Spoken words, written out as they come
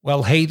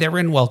Well, hey there,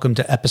 and welcome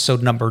to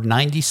episode number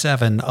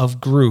 97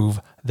 of Groove,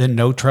 the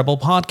No Treble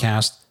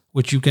podcast,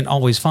 which you can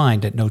always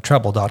find at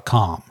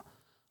notreble.com.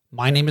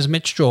 My name is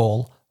Mitch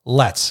Joel.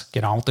 Let's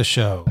get on with the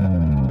show.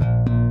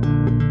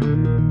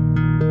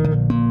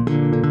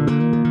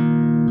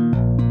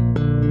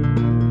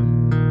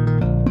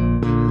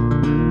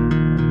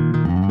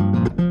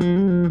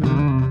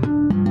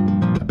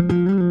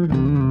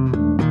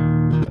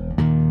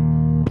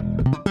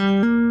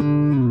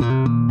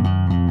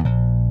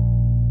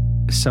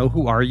 So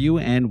who are you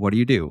and what do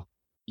you do?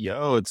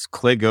 Yo, it's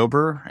Clay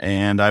Gober,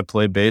 and I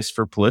play bass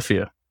for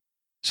Polyphia.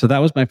 So that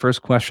was my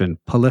first question.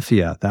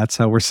 Polyphia. That's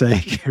how we're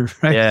saying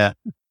it, right? Yeah,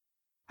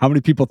 How many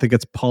people think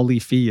it's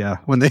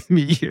Polyphia when they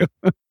meet you?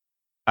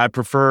 I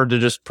prefer to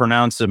just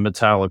pronounce it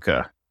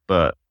Metallica,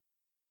 but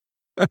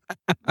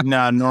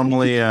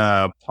normally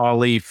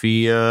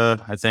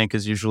Polyphia, I think,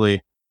 is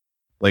usually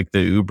like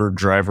the Uber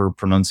driver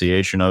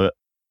pronunciation of it.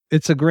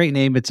 It's a great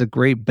name. It's a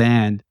great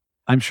band.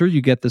 I'm sure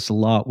you get this a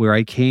lot where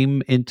I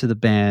came into the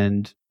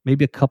band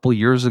maybe a couple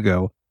years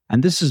ago,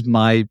 and this is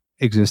my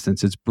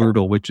existence. It's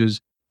brutal, which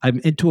is I'm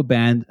into a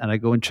band and I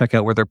go and check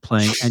out where they're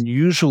playing. And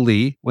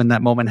usually when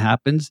that moment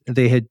happens,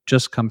 they had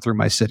just come through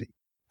my city.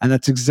 And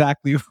that's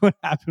exactly what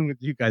happened with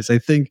you guys. I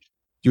think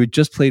you had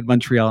just played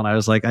Montreal and I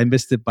was like, I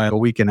missed it by a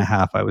week and a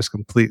half. I was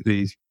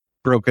completely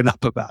broken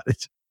up about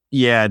it.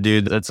 Yeah,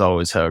 dude, that's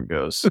always how it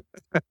goes.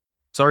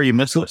 Sorry you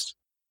missed this.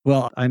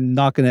 Well, I'm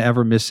not going to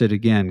ever miss it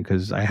again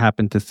because I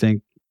happen to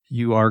think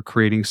you are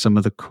creating some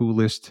of the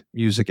coolest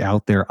music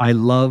out there. I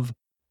love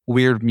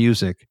weird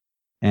music,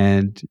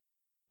 and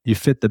you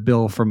fit the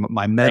bill from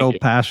my metal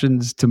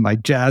passions to my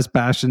jazz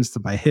passions to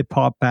my hip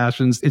hop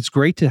passions. It's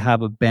great to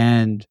have a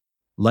band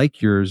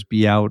like yours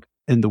be out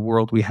in the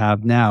world we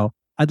have now.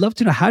 I'd love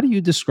to know, how do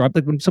you describe,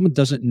 like when someone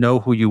doesn't know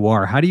who you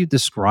are, how do you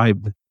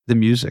describe the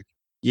music?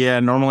 Yeah,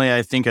 normally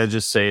I think I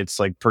just say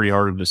it's like pretty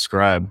hard to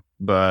describe,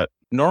 but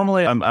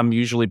normally I'm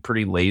usually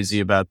pretty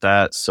lazy about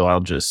that, so I'll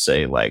just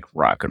say like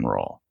rock and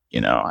roll. You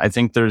know, I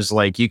think there's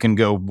like, you can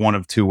go one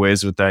of two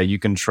ways with that. You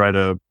can try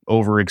to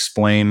over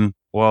explain,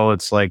 well,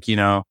 it's like, you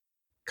know,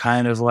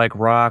 kind of like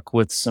rock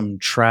with some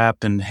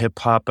trap and hip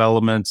hop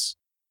elements,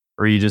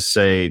 or you just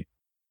say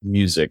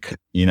music,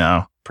 you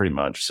know, pretty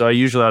much. So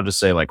I'll just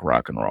say like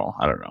rock and roll.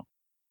 I don't know.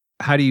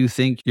 How do you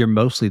think you're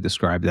mostly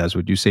described as?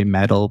 Would you say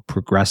metal,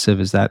 progressive?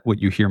 Is that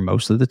what you hear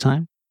most of the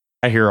time?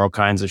 I hear all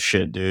kinds of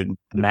shit, dude.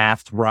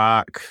 Math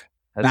rock.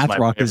 That's Math my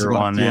rock is favorite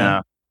one, one. yeah.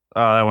 Yeah.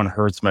 Oh, that one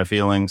hurts my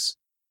feelings.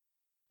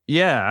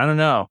 Yeah, I don't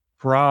know.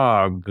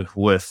 Prog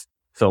with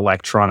the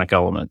electronic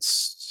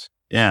elements.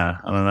 Yeah,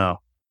 I don't know.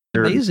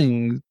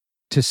 Amazing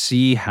to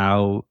see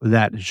how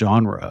that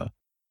genre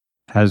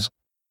has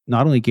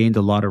not only gained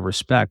a lot of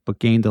respect, but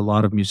gained a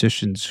lot of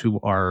musicians who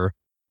are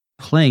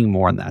playing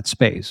more in that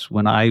space.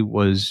 When I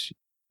was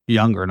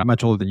younger, and I'm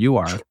much older than you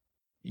are,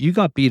 you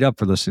got beat up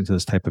for listening to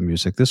this type of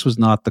music. This was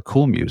not the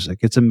cool music.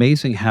 It's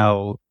amazing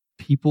how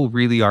people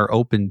really are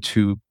open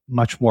to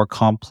much more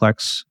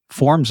complex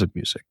forms of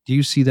music. Do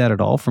you see that at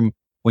all from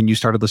when you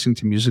started listening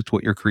to music to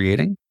what you're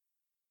creating?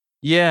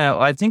 Yeah,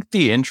 I think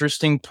the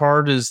interesting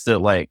part is that,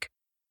 like,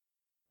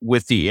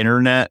 with the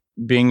internet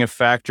being a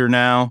factor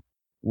now,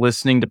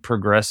 listening to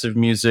progressive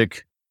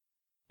music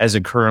as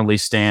it currently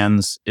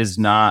stands is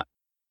not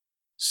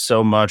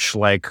so much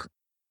like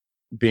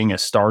being a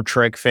Star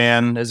Trek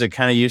fan as it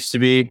kind of used to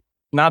be.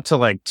 Not to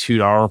like toot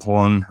our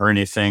horn or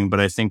anything, but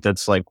I think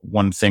that's like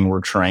one thing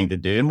we're trying to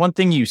do. And one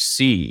thing you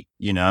see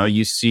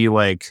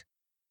like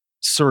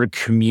sort of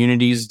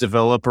communities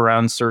develop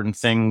around certain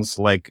things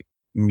like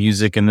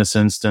music in this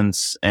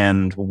instance,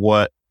 and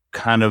what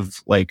kind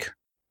of like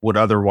would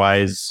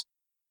otherwise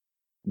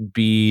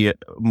be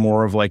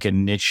more of like a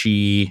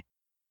niche-y,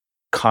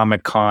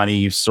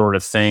 Comic-Con-y sort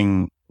of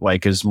thing,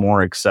 like is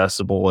more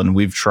accessible. And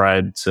we've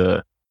tried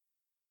to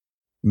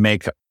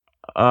make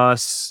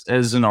us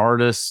as an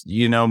artist,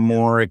 you know,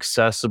 more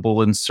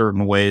accessible in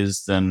certain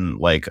ways than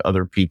like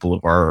other people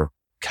of our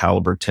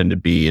caliber tend to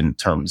be, in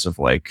terms of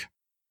like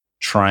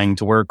trying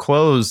to wear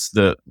clothes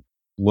that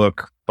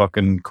look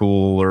fucking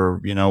cool,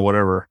 or, you know,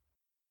 whatever,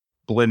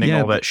 blending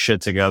all that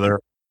shit together,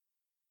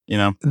 you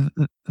know.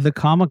 The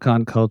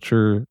Comic-Con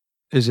culture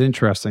is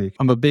interesting.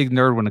 I'm a big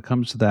nerd when it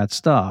comes to that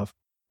stuff.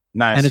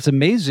 Nice. And it's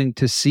amazing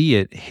to see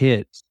it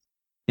hit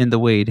in the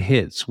way it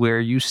hits, where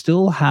you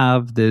still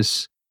have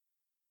this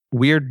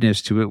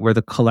weirdness to it, where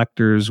the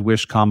collectors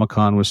wish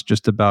Comic-Con was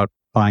just about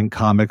buying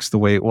comics the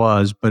way it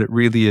was, but it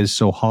really is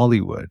so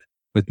Hollywood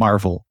with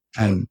Marvel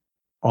and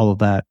all of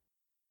that.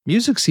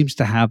 Music seems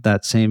to have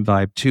that same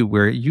vibe too,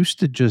 where it used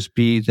to just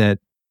be that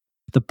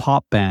the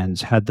pop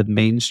bands had the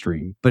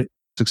mainstream, but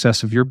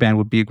success of your band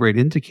would be a great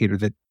indicator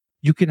that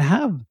you can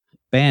have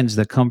bands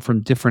that come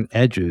from different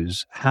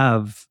edges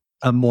have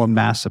a more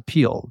mass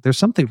appeal. There's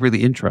something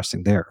really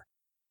interesting there.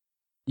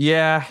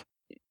 Yeah.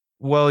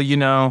 Well, you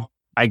know,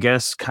 I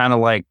guess kind of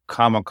like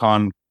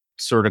Comic-Con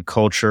sort of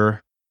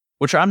culture,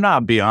 which I'm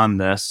not beyond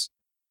this.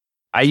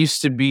 I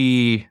used to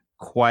be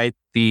quite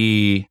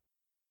the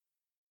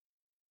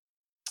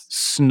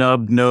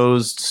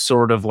snub-nosed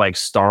sort of like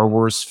Star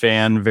Wars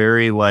fan,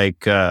 very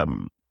like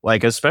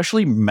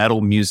especially metal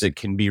music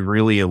can be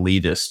really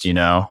elitist, you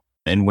know?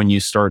 And when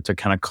you start to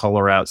kind of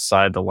color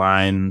outside the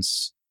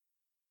lines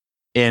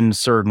in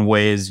certain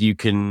ways, you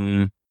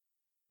can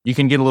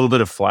get a little bit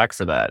of flack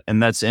for that.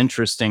 And that's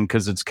interesting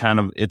because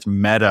it's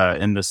meta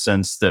in the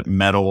sense that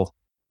metal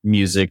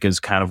music is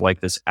kind of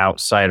like this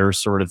outsider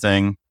sort of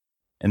thing.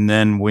 And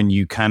then when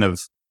you kind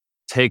of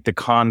take the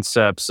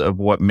concepts of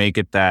what make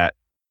it that,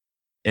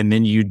 and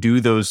then you do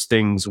those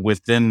things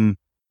within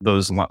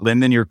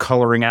and then you're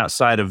coloring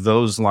outside of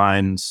those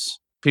lines,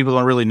 people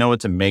don't really know what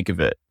to make of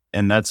it.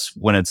 And that's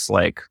when it's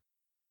like,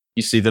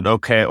 you see that,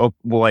 okay, well,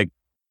 like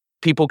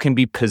people can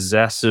be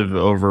possessive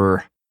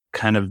over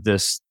kind of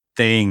this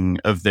thing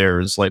of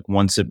theirs. Like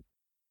once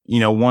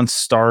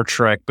Star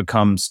Trek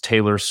becomes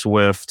Taylor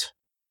Swift,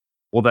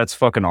 well, that's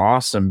fucking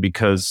awesome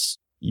because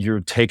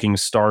you're taking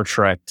Star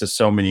Trek to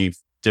so many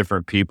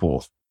different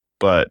people.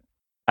 But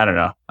I don't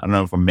know. I don't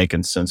know if I'm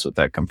making sense with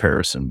that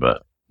comparison,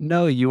 but.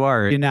 No, you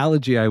are. The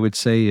analogy I would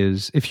say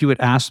is if you had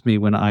asked me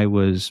when I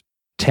was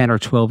 10 or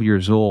 12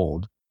 years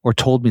old, or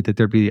told me that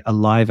there'd be a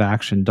live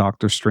action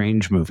Doctor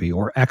Strange movie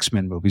or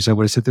X-Men movies, I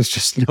would have said, there's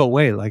just no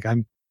way. Like,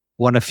 I'm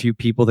one of few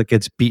people that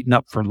gets beaten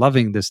up for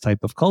loving this type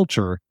of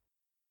culture.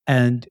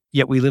 And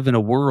yet we live in a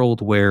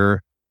world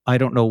where I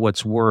don't know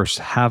what's worse,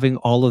 having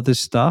all of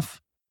this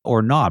stuff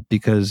or not,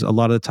 because a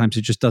lot of the times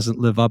it just doesn't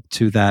live up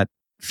to that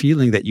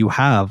feeling that you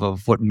have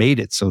of what made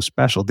it so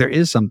special. There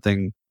is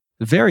something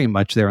very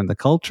much there in the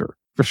culture,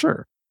 for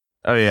sure.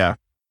 Oh, yeah.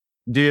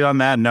 Dude, on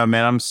that note,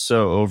 man, I'm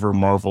so over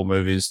Marvel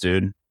movies,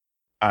 dude.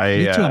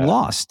 Me too, I'm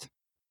lost.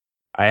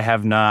 I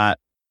have not,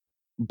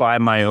 by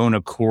my own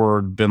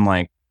accord, been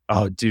like,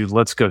 oh, dude,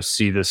 let's go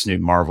see this new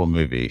Marvel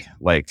movie,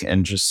 like,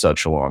 in just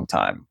such a long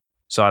time.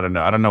 So I don't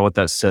know. I don't know what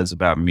that says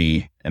about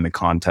me in the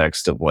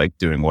context of like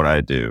doing what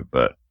I do,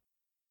 but.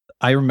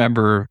 I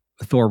remember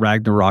Thor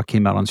Ragnarok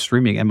came out on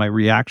streaming and my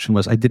reaction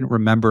was I didn't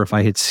remember if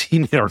I had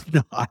seen it or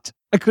not.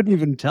 I couldn't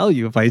even tell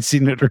you if I had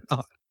seen it or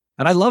not.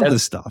 And I love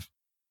this stuff.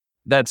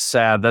 That's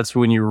sad. That's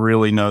when you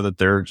really know that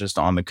they're just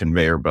on the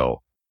conveyor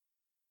belt.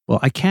 Well,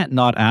 I can't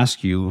not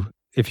ask you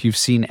if you've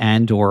seen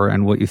Andor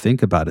and what you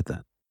think about it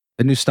then.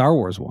 The new Star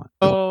Wars one.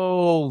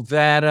 Oh,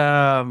 that,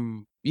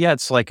 yeah,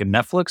 it's like a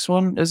Netflix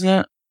one, isn't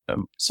it?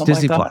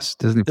 Disney Plus.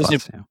 Disney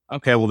Plus. Yeah.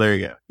 Okay, well, there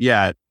you go.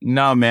 Yeah.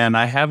 No, man,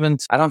 I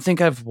don't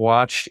think I've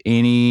watched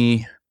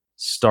any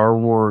Star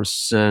Wars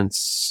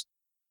since,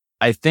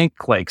 I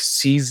think like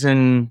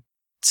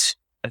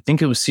I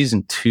think it was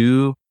season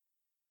 2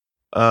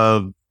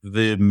 of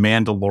The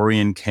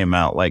Mandalorian came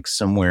out like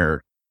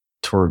somewhere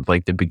toward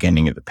like the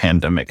beginning of the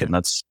pandemic. And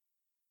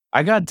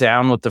I got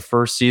down with the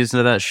first season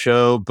of that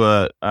show,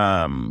 but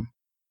I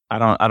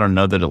don't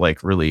know that it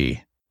like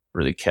really,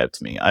 really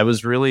kept me. I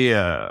was really,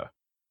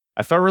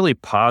 I felt really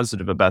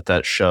positive about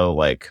that show.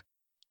 Like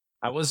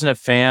I wasn't a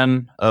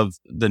fan of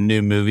the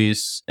new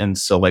movies. And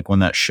so like when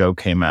that show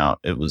came out,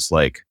 it was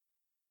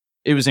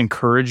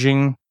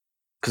encouraging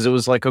because it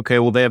was like, okay,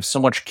 well, they have so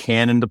much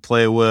canon to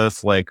play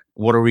with. Like,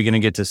 what are we going to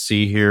get to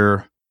see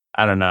here?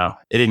 I don't know.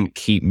 It didn't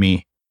keep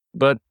me,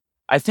 but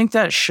I think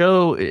that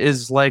show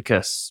is like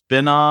a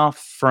spinoff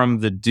from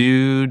The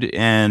Dude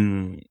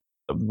and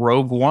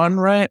Rogue One,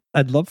 right?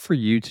 I'd love for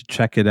you to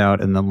check it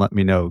out and then let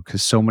me know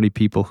because so many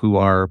people who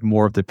are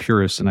more of the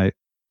purists, and I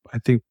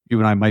think you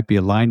and I might be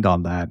aligned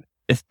on that.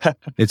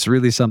 It's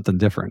really something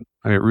different.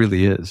 I mean, it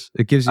really is.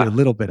 It gives you a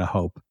little bit of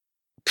hope.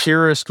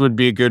 Purist would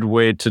be a good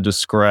way to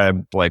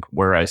describe like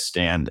where I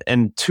stand,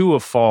 and to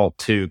a fault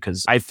too,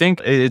 because I think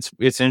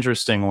it's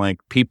interesting. Like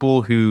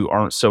people who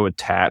aren't so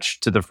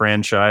attached to the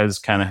franchise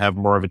kind of have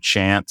more of a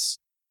chance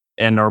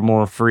and are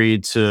more free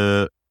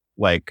to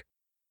like,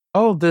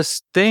 oh,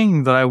 this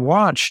thing that I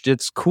watched,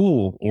 it's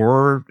cool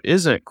or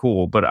isn't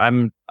cool. But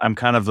I'm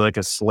kind of like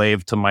a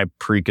slave to my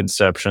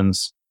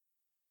preconceptions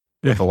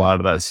with a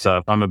lot of that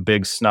stuff. I'm a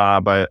big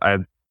snob.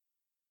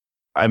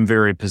 I'm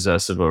very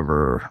possessive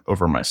over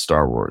my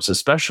Star Wars,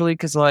 especially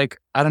because, like,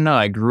 I don't know,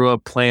 I grew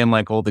up playing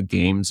like all the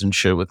games and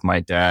shit with my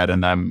dad,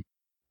 and I'm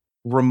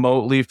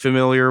remotely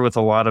familiar with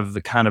a lot of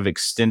the kind of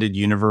extended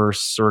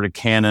universe sort of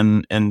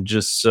canon, and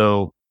just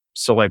so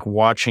like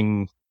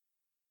watching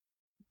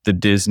the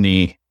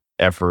Disney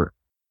effort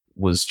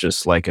was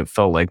just like, it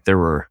felt like there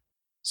were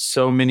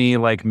so many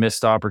like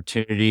missed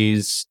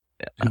opportunities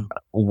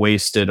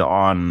wasted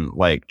on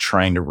like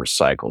trying to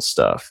recycle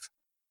stuff.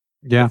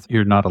 Yeah,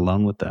 you're not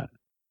alone with that.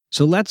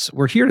 So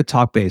we're here to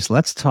talk bass.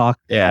 Let's talk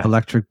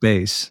electric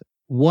bass.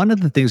 One of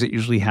the things that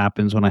usually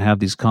happens when I have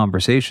these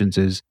conversations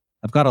is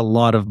I've got a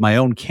lot of my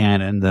own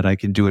canon that I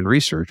can do in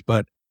research,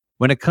 but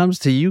when it comes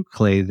to you,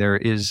 Clay, there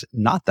is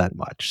not that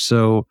much.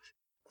 So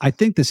I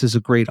think this is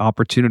a great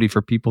opportunity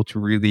for people to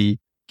really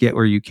get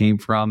where you came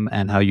from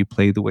and how you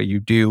play the way you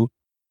do.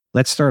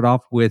 Let's start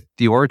off with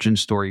the origin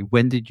story.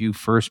 When did you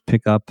first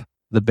pick up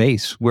the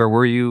bass? Where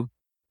were you?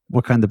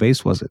 What kind of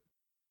bass was it?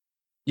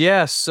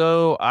 Yeah,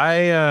 so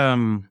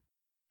I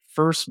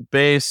first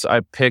bass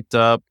I picked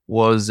up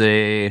was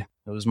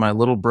my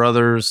little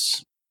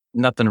brother's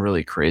Nothing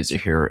really crazy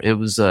here. It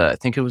was, I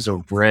think it was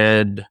a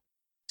red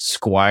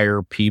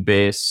Squire P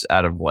bass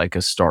out of like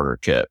a starter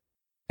kit.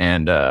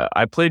 And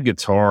I played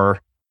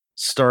guitar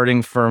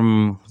starting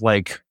from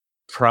like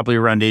probably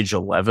around age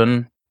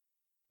 11,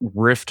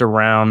 riffed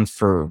around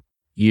for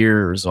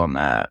years on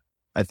that.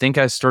 I think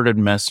I started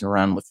messing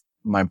around with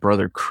my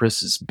brother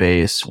Chris's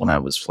bass when I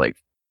was like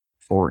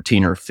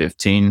 14 or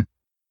 15.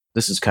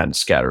 This is kind of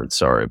scattered,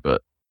 sorry,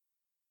 but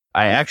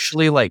I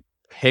actually like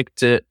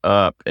picked it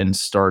up and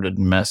started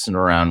messing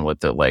around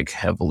with it like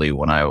heavily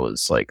when I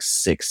was like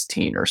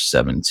 16 or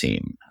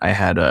 17. I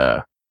had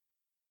a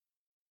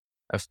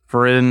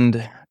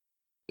friend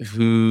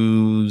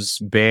whose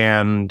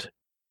band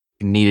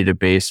needed a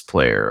bass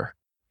player,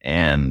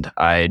 and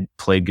I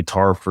played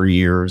guitar for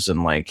years,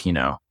 and like, you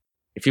know,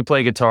 if you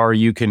play guitar,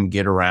 you can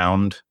get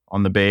around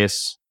on the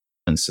bass.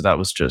 And so that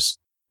was just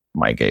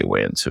my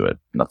gateway into it.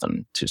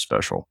 Nothing too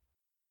special.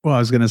 Well, I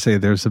was going to say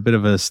there's a bit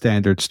of a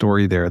standard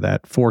story there,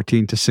 that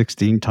 14 to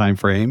 16 time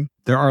frame.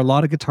 There are a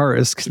lot of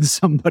guitarists. Can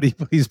somebody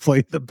please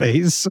play the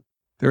bass?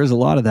 There is a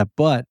lot of that,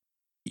 but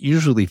it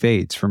usually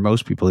fades for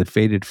most people. It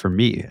faded for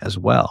me as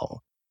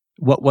well.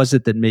 What was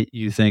it that made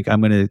you think,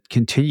 I'm going to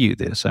continue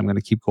this? I'm going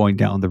to keep going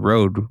down the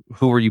road.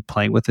 Who were you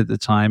playing with at the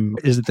time?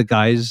 Is it the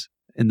guys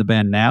in the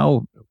band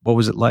now? What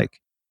was it like?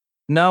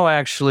 No,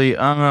 actually,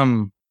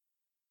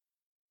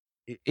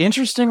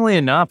 interestingly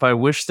enough, I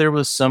wish there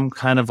was some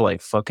kind of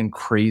like fucking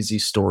crazy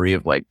story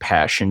of like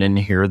passion in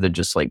here that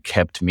just like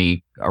kept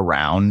me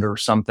around or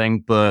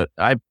something. But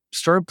I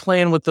started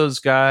playing with those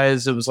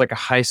guys. It was like a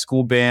high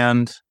school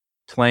band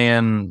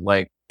playing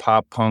like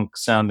pop punk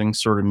sounding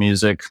sort of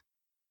music,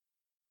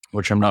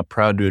 which I'm not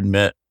proud to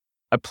admit.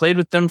 I played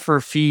with them for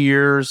a few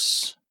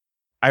years.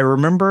 I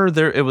remember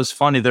it was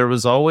funny. There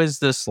was always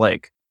this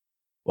like,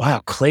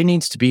 wow, Clay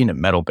needs to be in a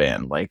metal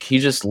band. Like, he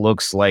just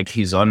looks like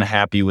he's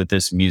unhappy with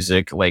this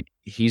music. Like,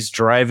 he's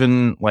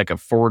driving like a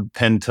Ford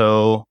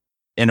Pinto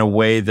in a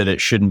way that it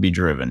shouldn't be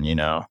driven, you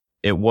know?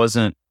 It was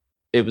kind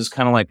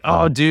of like,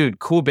 oh, dude,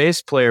 cool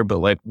bass player, but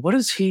like, what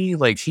is he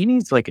like? He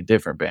needs like a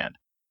different band.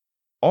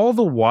 All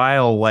the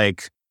while,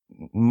 like,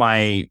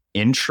 my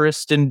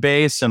interest in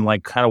bass and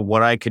like kind of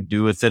what I could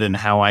do with it and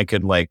how I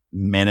could like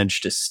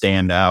manage to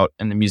stand out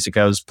and the music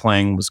I was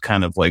playing was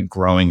kind of like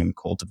growing and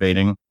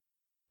cultivating.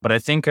 But I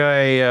think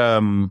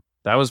that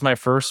was my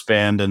first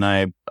band, and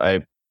I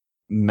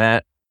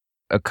met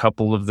a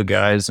couple of the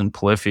guys in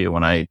Polyphia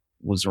when I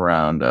was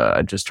around,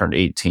 I just turned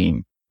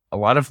 18. A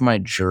lot of my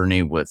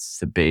journey with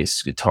the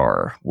bass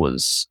guitar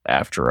was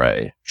after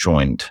I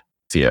joined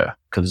Thea,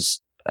 because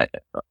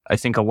I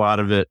think a lot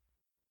of it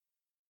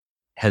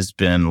has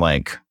been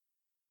like,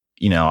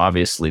 you know,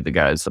 obviously the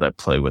guys that I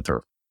play with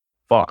are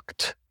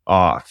fucked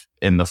off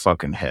in the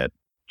fucking head.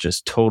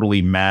 Just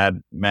totally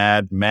mad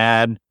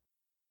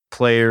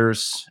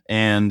players,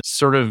 and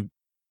sort of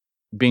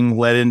being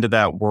led into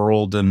that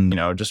world and, you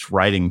know, just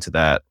writing to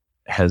that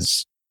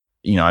has,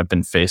 you know, I've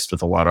been faced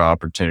with a lot of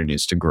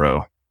opportunities to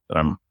grow that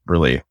I'm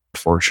really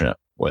fortunate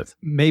with.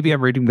 Maybe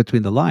I'm reading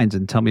between the lines,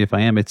 and tell me if I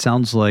am. It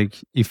sounds like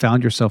you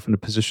found yourself in a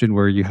position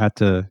where you had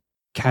to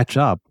catch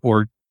up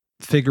or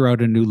figure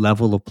out a new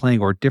level of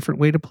playing or a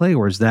different way to play,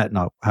 or is that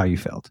not how you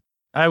felt?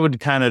 I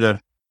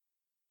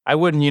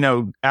wouldn't, you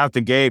know, out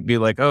the gate be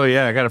like, oh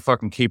yeah, I got to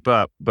fucking keep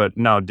up. But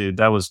no, dude,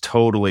 that was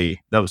totally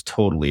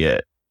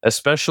it.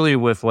 Especially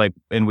with like,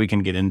 and we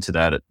can get into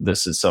that at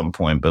this at some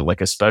point, but like,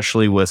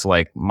 especially with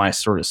like my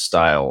sort of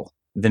style,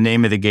 the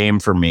name of the game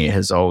for me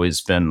has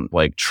always been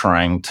like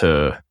trying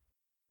to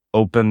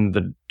open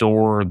the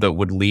door that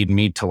would lead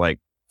me to like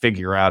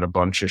figure out a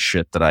bunch of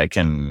shit that I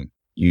can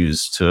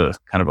use to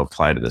kind of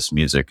apply to this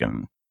music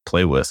and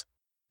play with.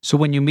 So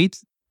when you meet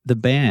the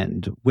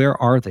band, where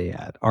are they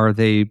at? Are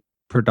they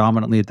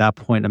predominantly at that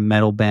point a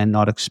metal band,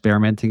 not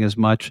experimenting as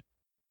much?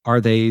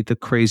 Are they the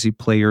crazy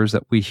players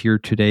that we hear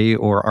today,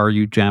 or are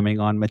you jamming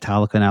on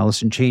Metallica and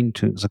Alice in Chains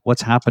tunes? Like,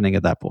 what's happening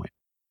at that point?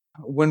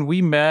 When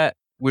we met,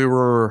 we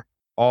were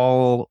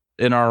all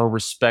in our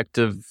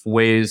respective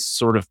ways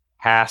sort of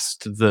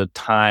past the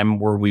time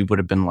where we would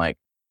have been like,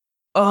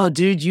 oh,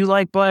 dude, you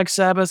like Black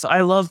Sabbath?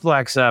 I love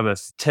Black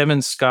Sabbath. Tim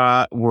and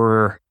Scott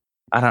were,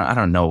 I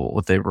don't know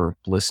what they were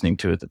listening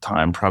to at the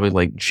time, probably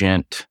like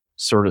gent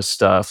sort of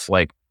stuff,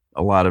 like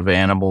a lot of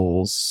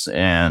Animals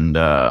and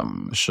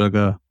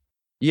Sugar.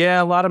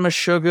 Yeah, a lot of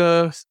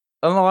Meshuggah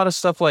and a lot of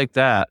stuff like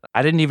that.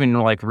 I didn't even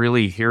like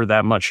really hear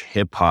that much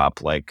hip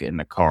hop like in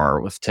the car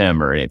with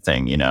Tim or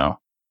anything, you know.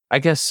 I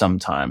guess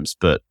sometimes,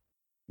 but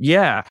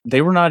yeah,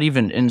 they were not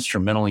even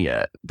instrumental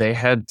yet. They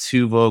had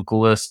two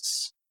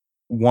vocalists,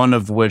 one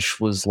of which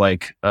was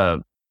like a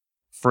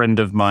friend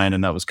of mine,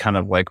 and that was kind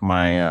of like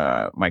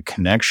my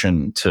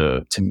connection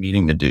to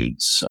meeting the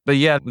dudes. But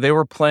yeah, they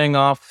were playing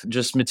off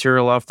just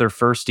material off their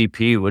first EP,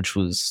 which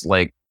was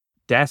like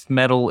death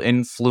metal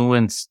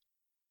influenced,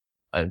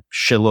 a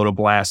shitload of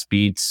blast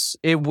beats.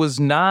 It was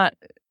not,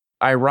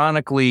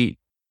 ironically,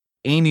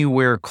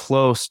 anywhere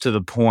close to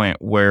the point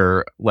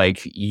where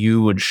like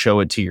you would show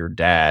it to your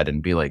dad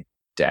and be like,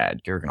 Dad,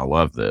 you're gonna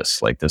love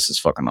this. Like, this is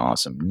fucking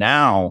awesome.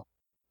 Now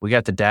we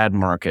got the dad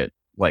market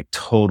like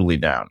totally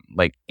down.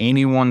 Like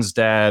anyone's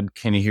dad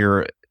can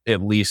hear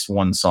at least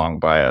one song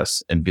by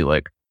us and be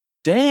like,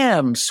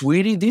 damn,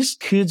 sweetie, these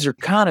kids are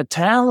kind of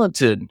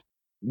talented.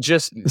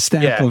 Just The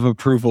stamp of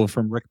approval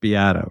from Rick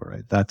Beato,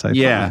 right? That type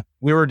of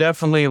we were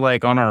definitely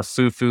like on our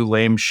foo-foo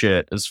lame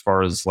shit as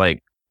far as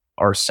like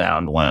our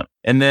sound went.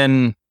 And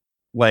then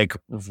like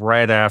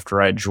right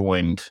after I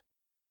joined,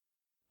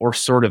 or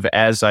sort of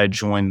as I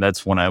joined,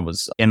 that's when I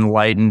was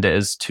enlightened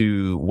as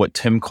to what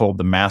Tim called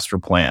the master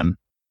plan,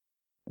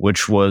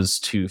 which was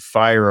to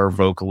fire our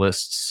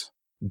vocalists,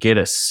 get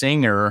a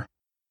singer,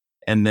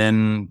 and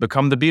then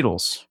become the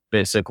Beatles,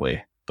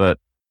 basically. But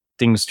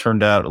things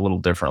turned out a little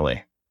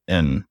differently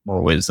in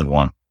more ways than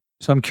one.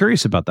 So I'm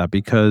curious about that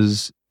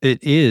because it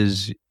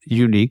is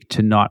unique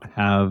to not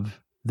have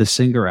the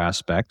singer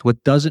aspect.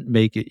 What doesn't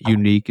make it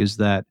unique is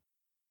that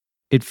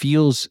it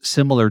feels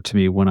similar to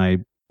me when I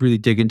really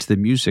dig into the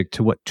music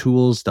to what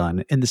Tool's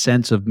done, in the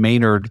sense of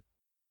Maynard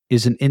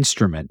is an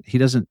instrument. He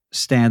doesn't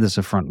stand as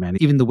a frontman.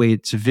 Even the way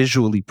it's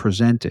visually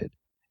presented,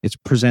 it's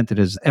presented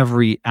as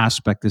every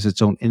aspect is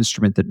its own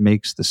instrument that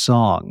makes the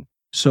song.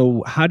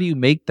 So how do you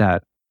make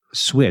that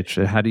switch?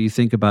 How do you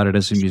think about it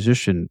as a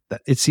musician?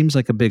 It seems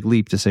like a big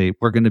leap to say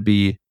we're going to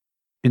be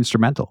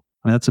instrumental.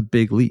 I mean, that's a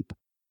big leap.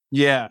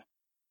 Yeah.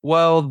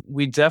 Well,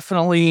 we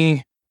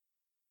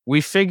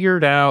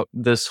figured out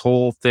this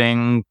whole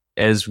thing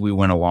as we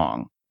went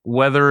along.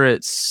 Whether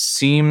it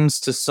seems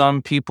to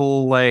some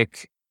people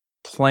like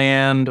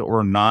planned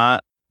or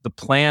not, the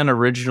plan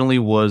originally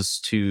was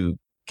to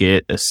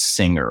get a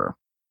singer.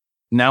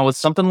 Now with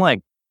something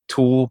like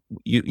Tool,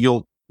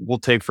 we'll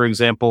take for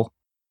example,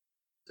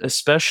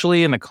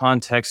 especially in the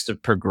context of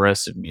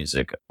progressive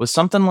music, with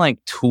something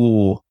like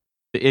Tool,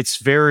 it's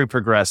very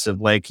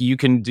progressive. Like you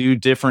can do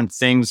different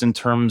things in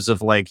terms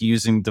of like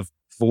using the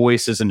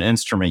voice as an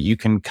instrument. You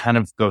can kind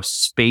of go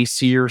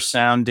spacier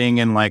sounding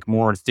and like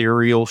more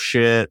ethereal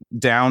shit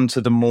down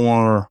to the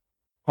more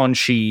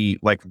punchy,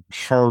 like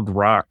hard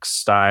rock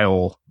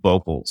style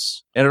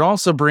vocals. And it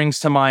also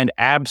brings to mind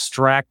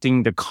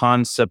abstracting the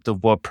concept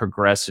of what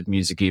progressive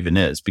music even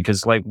is,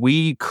 because like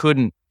we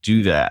couldn't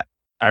do that.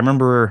 I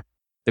remember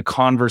the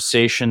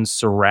conversation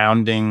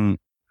surrounding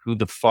who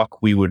the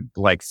fuck we would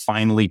like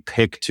finally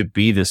pick to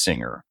be the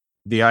singer.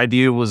 The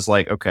idea was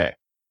like, okay,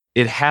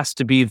 it has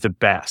to be the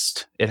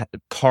best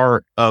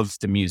part of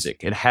the music.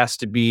 It has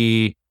to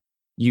be,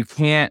 you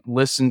can't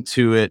listen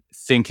to it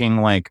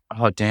thinking like,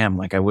 oh damn,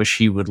 like I wish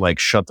he would like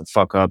shut the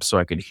fuck up so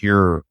I could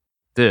hear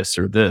this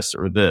or this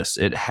or this.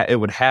 It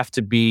would have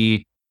to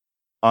be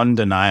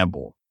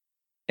undeniable.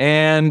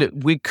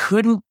 And we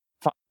couldn't,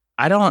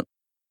 I don't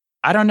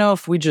know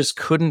if we just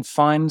couldn't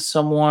find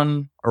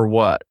someone or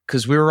what,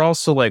 because we were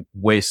also like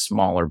way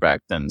smaller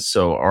back then.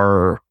 So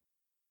our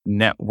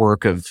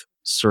network of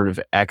sort of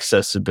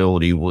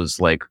accessibility was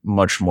like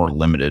much more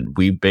limited.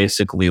 We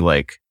basically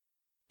like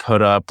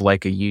put up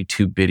like a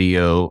YouTube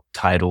video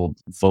titled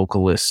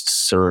Vocalist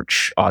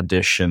Search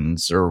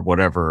Auditions or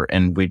whatever.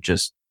 And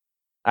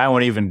I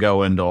won't even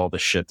go into all the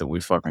shit that we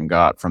fucking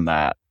got from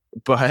that.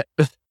 But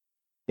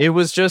it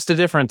was just a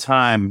different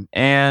time.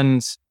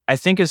 And I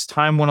think as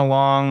time went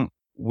along,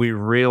 we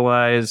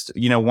realized,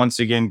 once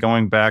again,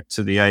 going back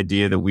to the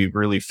idea that we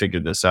really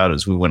figured this out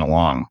as we went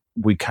along,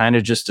 we kind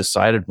of just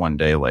decided one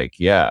day, like,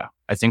 yeah,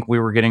 I think we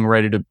were getting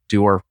ready to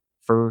do our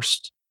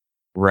first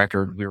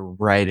record. We were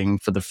writing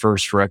for the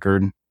first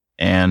record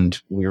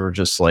and we were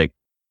just like,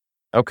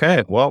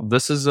 okay, well,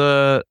 this is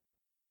going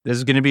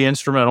to be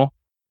instrumental.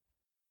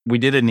 We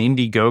did an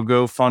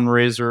Indiegogo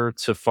fundraiser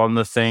to fund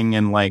the thing,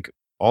 and like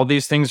all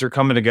these things are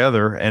coming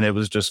together, and it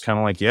was just kind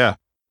of like, yeah,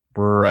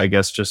 we're, I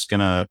guess, just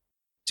going to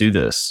do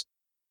this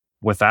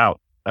without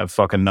a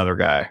fucking another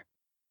guy.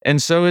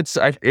 And so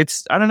I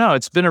don't know,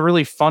 it's been a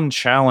really fun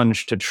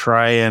challenge to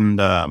try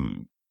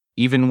and,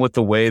 even with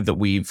the way that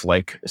we've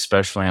like,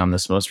 especially on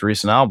this most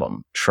recent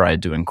album,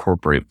 tried to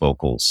incorporate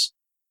vocals,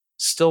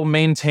 still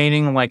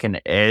maintaining like an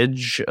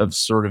edge of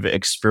sort of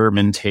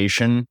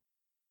experimentation,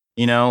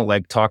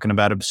 like talking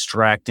about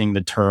abstracting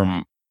the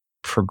term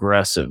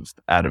progressive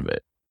out of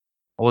it.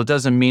 Well, it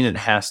doesn't mean it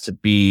has to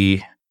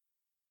be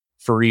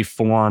free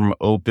form,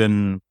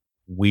 open,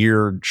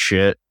 weird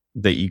shit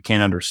that you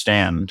can't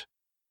understand.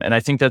 And I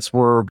think that's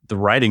where the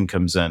writing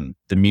comes in,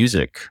 the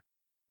music,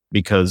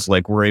 because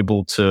like we're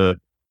able to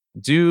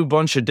do a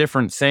bunch of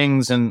different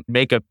things and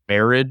make a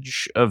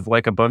marriage of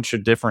like a bunch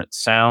of different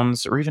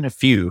sounds, or even a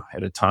few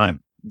at a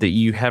time that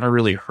you haven't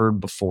really heard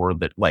before,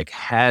 that like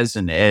has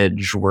an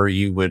edge where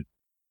you would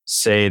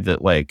say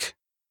that like,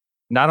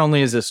 not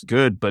only is this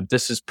good, but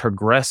this is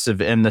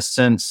progressive in the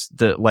sense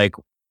that like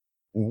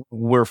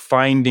we're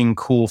finding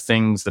cool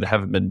things that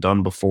haven't been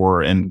done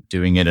before and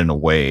doing it in a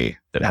way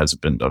that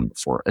hasn't been done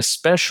before,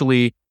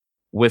 especially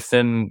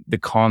within the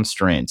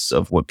constraints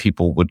of what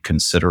people would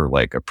consider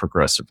like a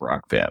progressive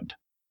rock band.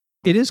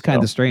 It is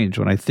kind of strange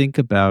when I think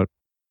about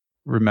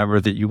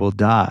Remember That You Will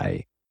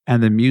Die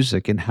and the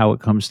music and how it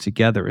comes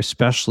together,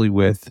 especially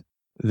with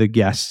the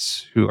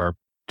guests who are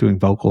doing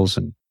vocals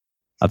and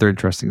other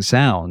interesting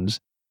sounds.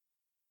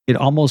 It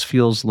almost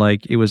feels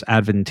like it was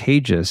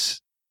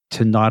advantageous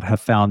to not have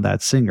found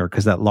that singer,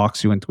 because that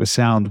locks you into a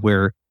sound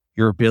where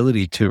your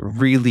ability to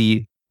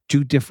really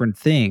do different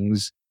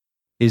things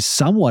is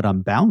somewhat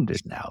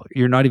unbounded now.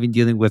 You're not even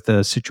dealing with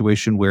a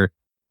situation where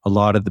a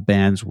lot of the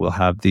bands will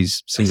have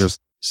these singers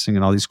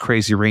singing all these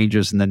crazy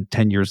ranges, and then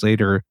 10 years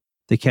later,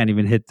 they can't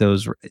even hit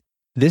those.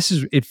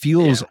 It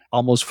feels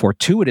almost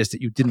fortuitous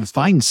that you didn't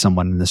find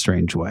someone in a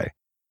strange way.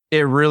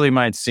 It really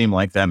might seem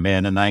like that,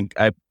 man. And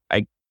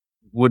I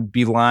would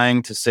be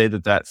lying to say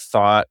that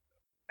thought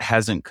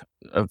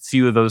a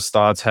few of those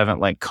thoughts haven't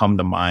like come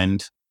to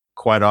mind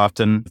quite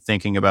often,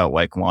 thinking about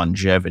like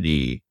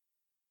longevity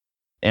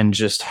and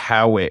just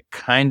how it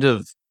kind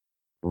of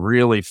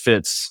really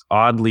fits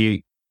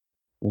oddly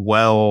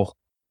well,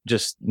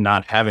 just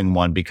not having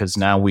one, because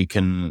now we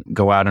can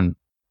go out and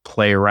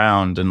play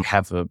around and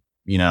have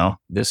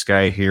this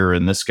guy here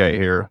and this guy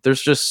here.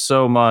 There's just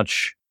so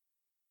much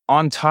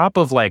on top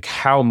of like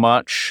how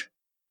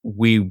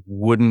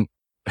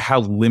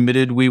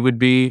limited we would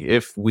be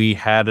if we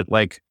had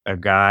like a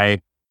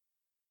guy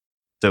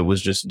that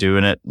was just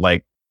doing it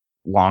like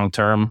long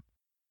term.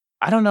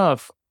 I don't know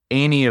if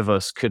any of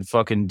us could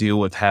fucking deal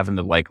with having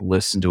to like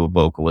listen to a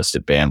vocalist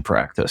at band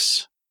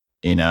practice,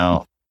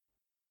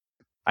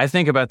 I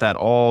think about that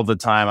all the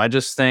time. I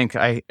just think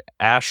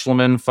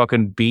Ashleman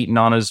fucking beating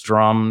on his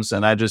drums,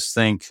 and I just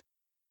think,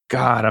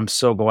 God, I'm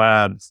so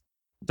glad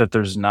that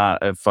there's not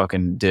a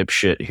fucking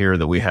dipshit here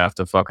that we have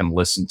to fucking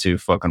listen to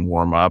fucking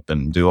warm up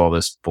and do all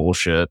this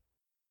bullshit.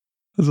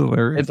 That's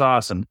hilarious. It's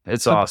awesome.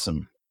 It's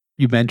awesome.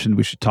 You mentioned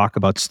we should talk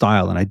about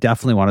style, and I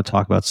definitely want to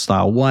talk about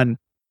style. One,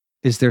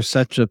 is there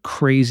such a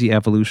crazy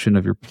evolution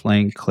of your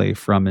playing, Clay,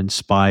 from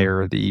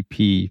Inspire, the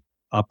EP,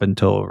 up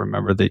until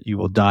Remember That You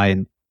Will Die,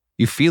 and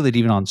you feel it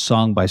even on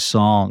song by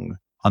song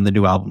on the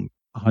new album,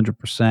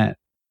 100%.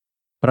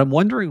 But I'm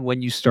wondering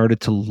when you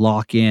started to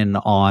lock in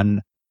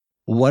on,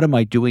 what am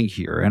I doing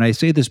here? And I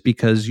say this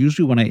because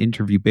usually when I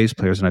interview bass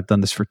players, and I've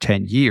done this for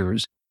 10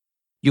 years,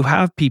 you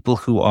have people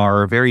who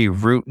are very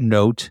root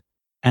note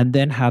and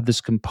then have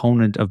this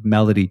component of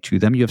melody to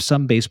them. You have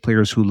some bass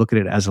players who look at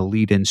it as a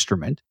lead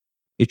instrument.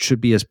 It should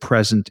be as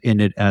present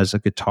in it as a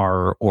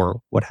guitar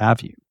or what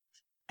have you.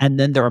 And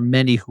then there are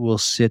many who will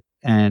sit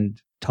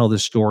and tell the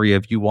story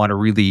of, you want to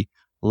really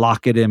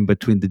lock it in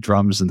between the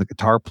drums and the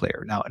guitar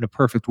player. Now, in a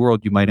perfect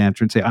world, you might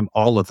answer and say, I'm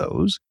all of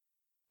those.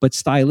 But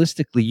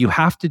stylistically, you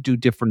have to do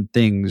different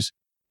things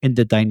in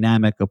the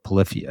dynamic of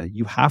Polyphia.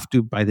 You have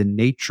to, by the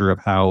nature of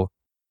how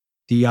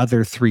the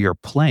other three are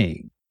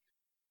playing.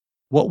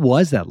 What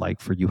was that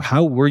like for you?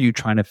 How were you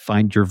trying to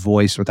find your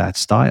voice or that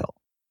style?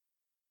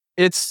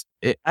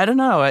 I don't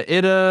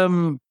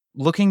know.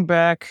 Looking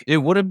back, it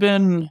would have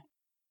been,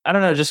 I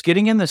don't know, just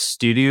getting in the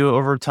studio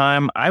over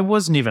time. I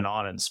wasn't even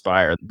on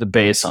Inspire. The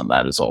bass on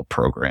that is all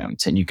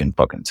programmed, and you can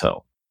fucking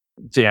tell.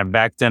 Yeah,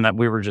 back then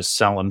we were just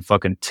selling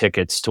fucking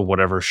tickets to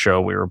whatever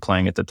show we were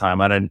playing at the time.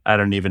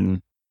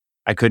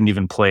 I couldn't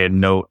even play a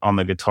note on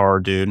the guitar,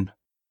 dude.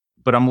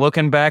 But I'm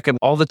looking back at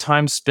all the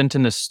time spent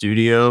in the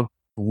studio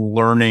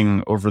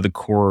learning over the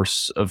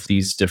course of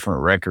these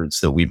different records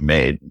that we've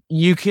made.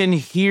 You can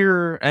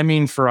hear,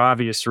 for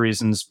obvious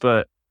reasons,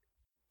 but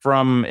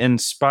from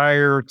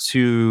Inspire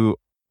to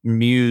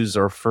Muse,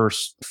 our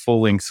first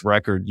full-length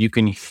record, you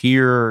can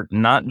hear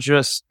not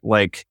just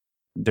like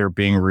there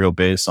being real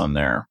bass on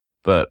there,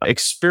 but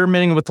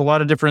experimenting with a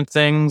lot of different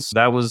things.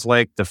 That was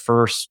like the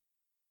first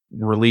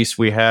release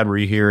we had where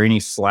you hear any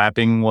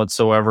slapping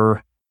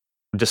whatsoever,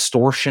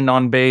 distortion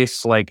on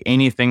bass, like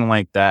anything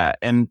like that.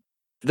 And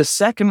the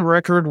second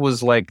record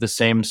was like the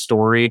same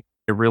story.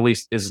 It really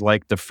is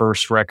like the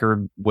first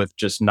record with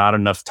just not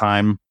enough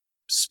time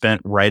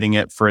spent writing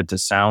it for it to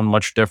sound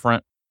much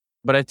different.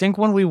 But I think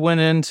when we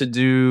went in to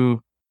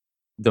do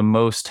the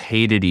Most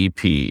Hated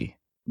EP,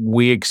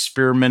 we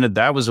experimented.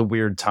 That was a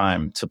weird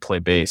time to play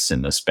bass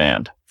in this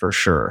band, for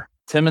sure.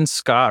 Tim and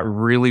Scott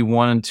really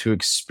wanted to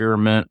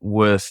experiment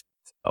with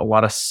a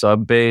lot of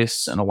sub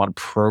bass and a lot of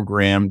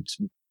programmed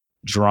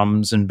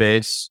drums and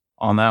bass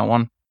on that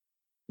one.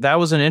 That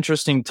was an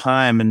interesting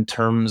time in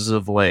terms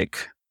of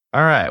like,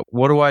 all right,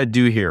 what do I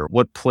do here?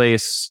 What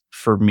place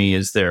for me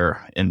is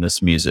there in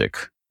this music?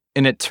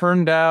 And it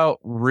turned out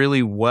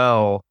really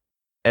well,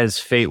 as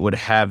fate would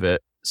have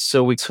it.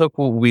 So we took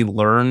what we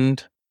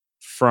learned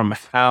from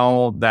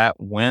how that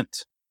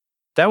went.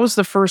 That was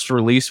the first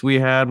release we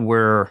had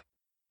where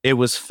it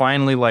was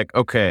finally like,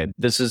 okay,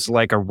 this is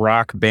like a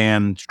rock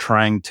band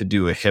trying to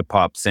do a hip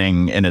hop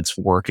thing and it's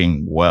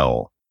working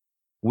well.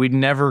 We'd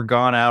never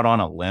gone out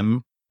on a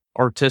limb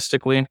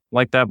artistically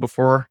like that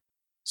before.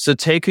 So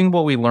taking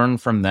what we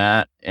learned from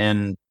that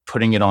and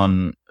putting it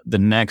on the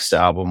next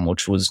album,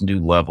 which was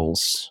New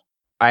Levels,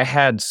 I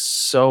had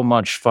so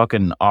much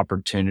fucking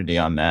opportunity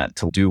on that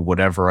to do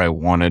whatever I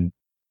wanted.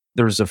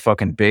 There's a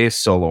fucking bass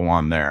solo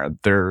on there.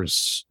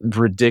 There's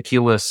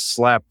ridiculous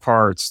slap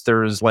parts.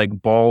 There's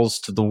like balls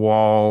to the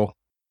wall,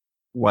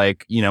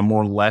 like,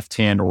 more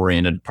left-hand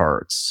oriented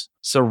parts.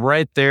 So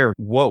right there,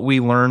 what we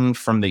learned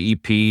from the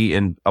EP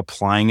and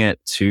applying it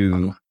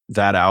to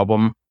that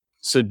album.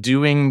 So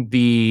doing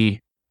the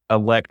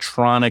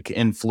electronic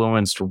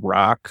influenced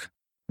rock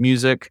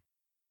music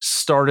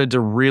started to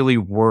really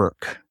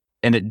work.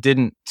 And it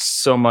didn't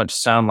so much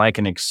sound like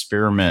an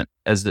experiment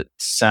as it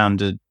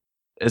sounded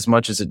as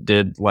much as it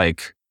did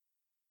like,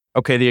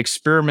 okay, the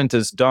experiment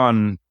is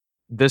done.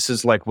 This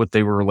is like what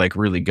they were like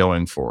really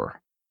going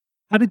for.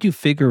 How did you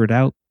figure it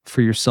out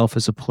for yourself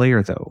as a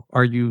player, though?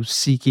 Are you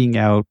seeking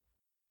out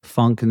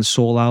funk and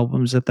soul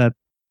albums at that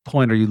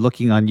point? Are you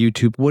looking on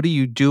YouTube? What are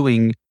you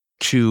doing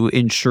to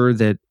ensure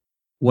that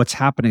what's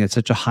happening at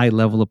such a high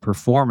level of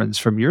performance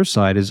from your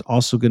side is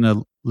also going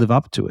to live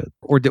up to it?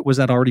 Or was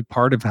that already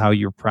part of how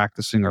you're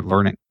practicing or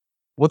learning?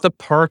 What the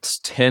parts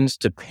tends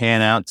to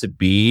pan out to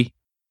be,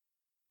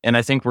 and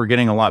I think we're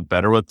getting a lot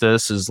better with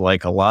this, is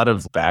like a lot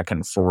of back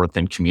and forth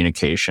and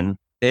communication.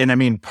 And I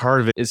mean, part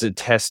of it is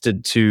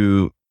attested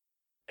to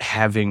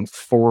having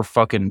 4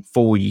 fucking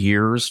full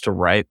years to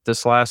write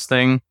this last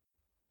thing,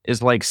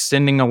 is like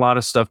sending a lot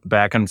of stuff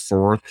back and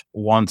forth.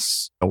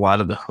 Once a lot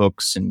of the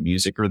hooks and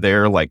music are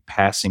there, like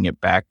passing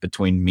it back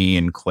between me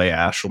and Clay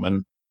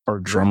Ashelman, our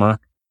drummer,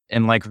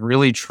 and like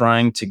really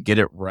trying to get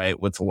it right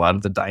with a lot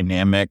of the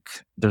dynamic.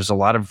 There's a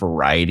lot of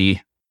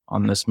variety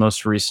on this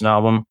most recent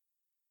album.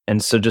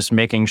 And so just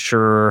making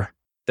sure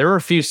there were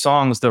a few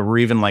songs that were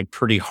even like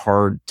pretty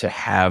hard to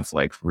have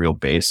like real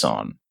bass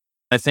on.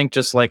 I think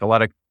just like a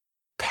lot of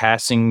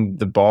passing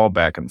the ball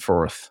back and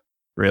forth,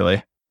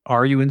 really.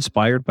 Are you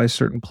inspired by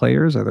certain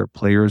players? Are there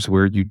players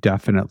where you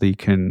definitely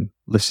can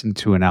listen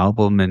to an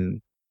album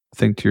and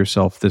think to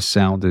yourself, this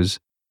sound is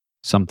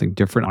something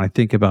different? I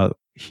think about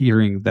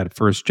hearing that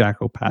first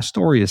Jaco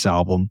Pastorius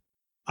album.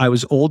 I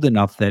was old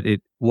enough that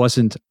it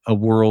wasn't a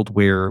world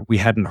where we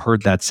hadn't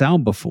heard that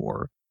sound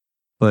before,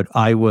 but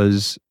I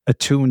was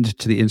attuned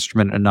to the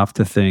instrument enough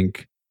to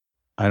think,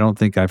 I don't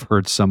think I've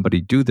heard somebody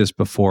do this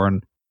before.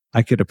 And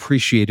I could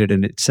appreciate it.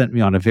 And it sent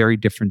me on a very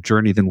different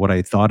journey than what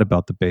I thought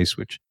about the bass,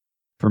 which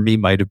for me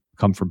might have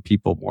come from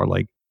people more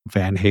like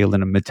Van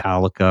Halen and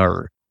Metallica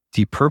or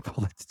Deep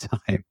Purple at the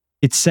time.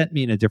 It sent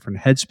me in a different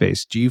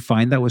headspace. Do you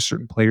find that with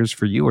certain players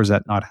for you, or is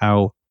that not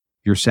how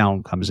your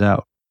sound comes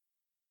out?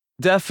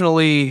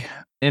 Definitely,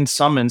 in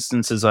some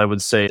instances, I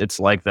would say it's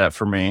like that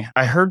for me.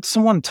 I heard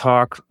someone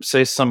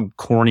say some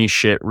corny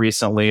shit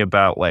recently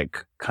about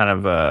like kind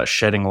of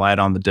shedding light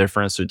on the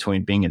difference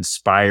between being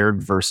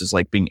inspired versus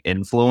like being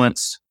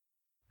influenced.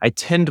 I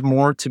tend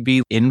more to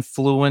be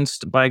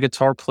influenced by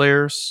guitar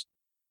players,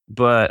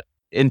 but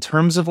in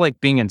terms of like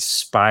being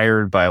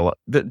inspired by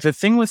the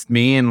thing with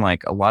me and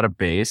like a lot of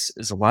bass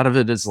is a lot of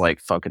it is like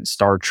fucking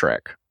Star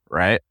Trek,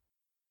 right?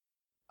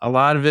 A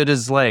lot of it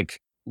is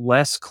like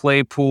Les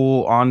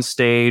Claypool on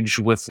stage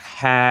with a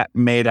hat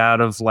made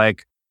out of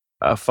like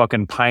a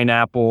fucking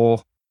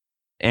pineapple.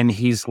 And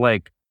he's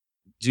like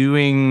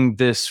doing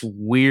this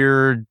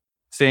weird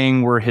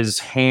thing where his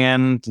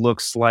hand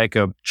looks like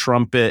a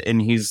trumpet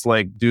and he's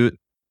like, you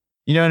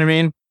know what I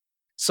mean?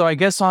 So I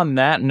guess on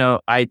that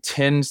note, I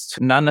tend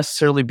to not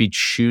necessarily be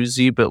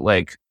choosy, but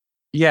like,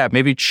 yeah,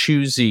 maybe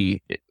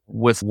choosy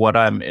with what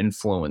I'm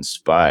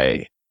influenced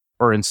by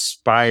or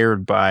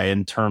inspired by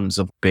in terms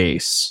of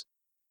bass.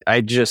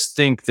 I just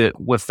think that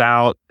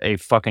without a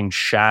fucking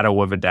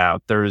shadow of a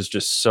doubt, there is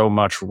just so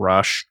much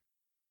Rush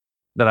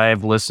that I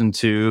have listened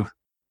to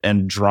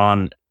and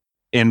drawn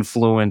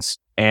influence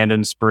and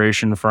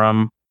inspiration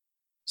from.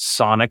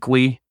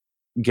 Sonically,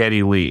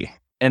 Geddy Lee.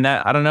 And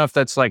that, I don't know if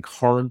that's like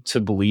hard to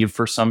believe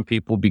for some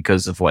people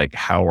because of like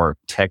how our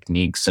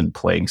techniques and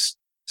playing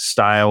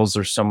styles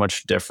are so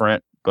much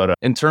different. But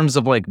in terms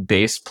of like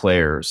bass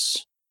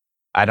players,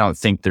 I don't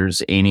think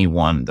there's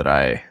anyone that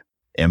I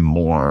am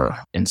more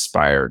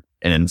inspired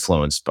and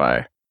influenced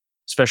by,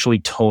 especially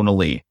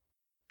tonally,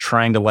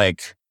 trying to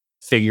like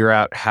figure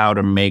out how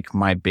to make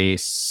my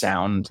bass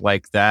sound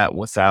like that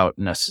without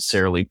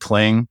necessarily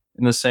playing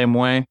in the same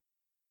way.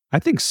 I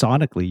think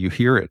sonically you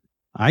hear it.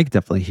 I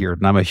definitely hear it.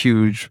 And I'm a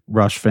huge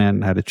Rush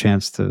fan. Had a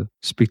chance to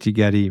speak to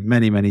Geddy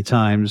many, many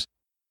times.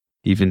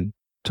 Even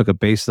took a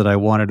bass that I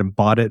wanted and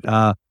bought it.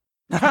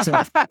 It's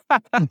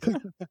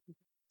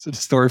a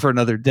story for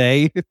another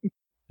day.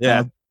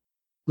 Yeah.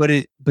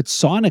 But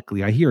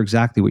sonically, I hear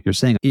exactly what you're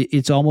saying.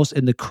 It's almost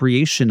in the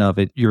creation of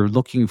it, you're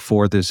looking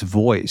for this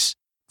voice,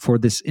 for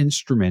this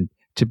instrument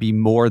to be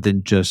more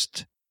than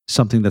just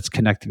something that's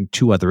connecting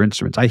two other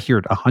instruments. I hear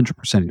it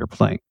 100% in your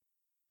playing.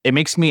 It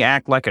makes me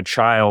act like a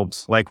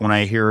child, like when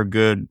I hear a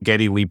good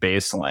Geddy Lee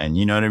bass line,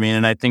 you know what I mean?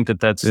 And I think that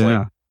that's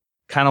like,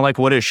 kind of like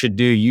what it should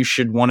do. You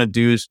should want to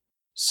do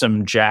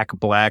some Jack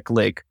Black,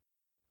 like,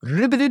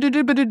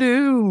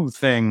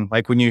 thing,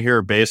 like when you hear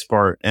a bass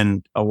part,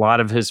 and a lot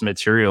of his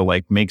material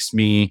like makes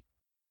me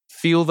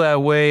feel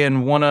that way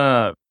and want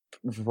to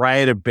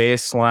write a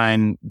bass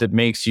line that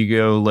makes you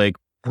go like,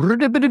 I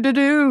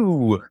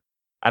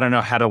don't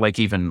know how to like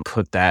even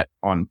put that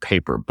on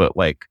paper, but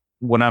like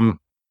when I'm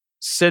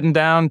sitting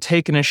down,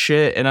 taking a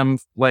shit, and I'm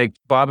like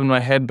bobbing my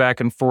head back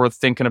and forth,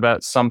 thinking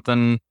about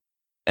something.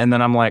 And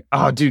then I'm like,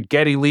 oh, dude,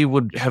 Geddy Lee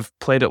would have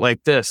played it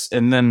like this.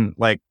 And then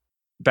like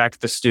back to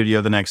the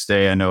studio the next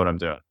day, I know what I'm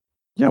doing.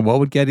 Yeah. What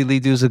would Geddy Lee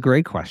do is a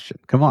great question.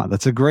 Come on.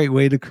 That's a great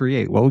way to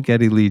create. What would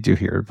Geddy Lee do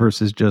here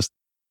versus just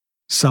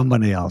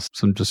somebody else,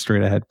 some just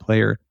straight ahead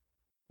player.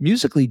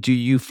 Musically, do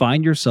you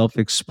find yourself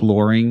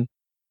exploring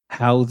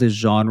how the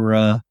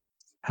genre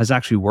has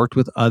actually worked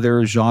with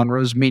other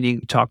genres? Meaning,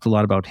 you talked a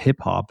lot about hip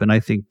hop, and I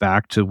think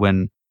back to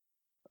when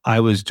I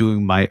was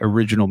doing my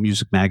original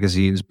music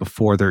magazines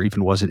before there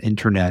even was an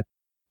internet,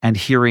 and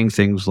hearing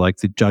things like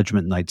the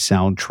Judgment Night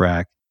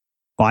soundtrack,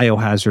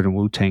 Biohazard and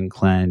Wu-Tang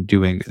Clan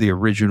doing the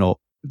original.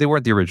 They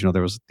weren't the original.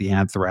 There was the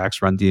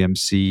Anthrax, Run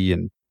DMC,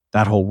 and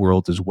that whole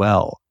world as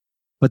well.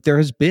 But there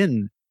has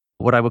been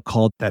what I would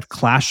call that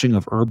clashing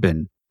of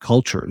urban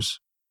cultures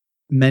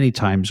many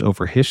times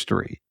over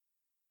history.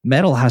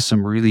 Metal has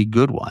some really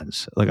good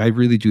ones. Like, I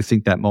really do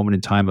think that moment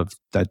in time of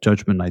that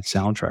Judgment Night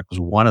soundtrack was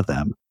one of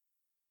them.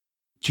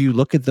 Do you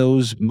look at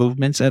those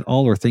movements at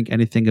all or think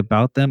anything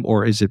about them?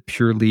 Or is it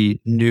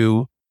purely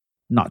new,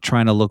 not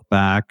trying to look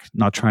back,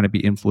 not trying to be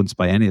influenced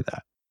by any of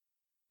that?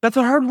 That's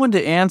a hard one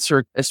to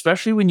answer,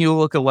 especially when you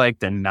look at like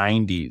the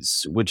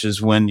 90s, which is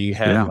when you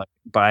had like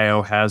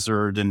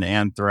Biohazard and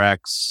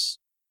Anthrax.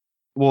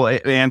 Well,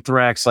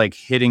 Anthrax like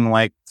hitting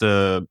like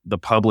the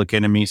Public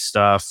Enemy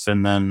stuff,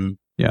 and then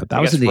that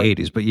was in the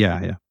 80s. But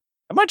yeah.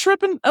 Am I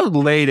tripping? Oh,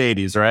 late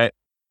 80s, right?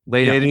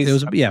 Late 80s. It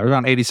was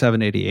around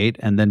 87, 88,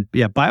 and then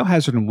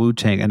Biohazard and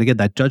Wu-Tang, and again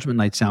that Judgment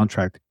Night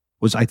soundtrack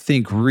was, I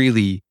think,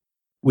 really,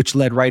 which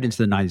led right into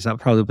the 90s. That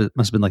probably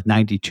must have been like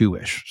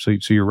 92ish.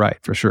 So you're right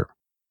for sure.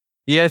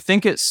 Yeah, I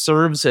think it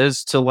serves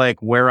as to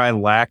like where I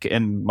lack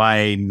in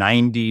my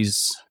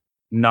 90s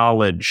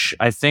knowledge.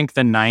 I think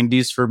the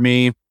 90s for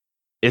me,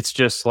 it's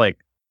just like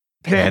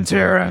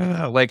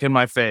Pantera, like in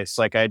my face.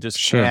 Like I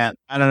just can't,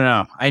 I don't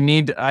know.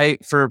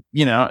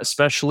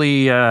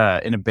 Especially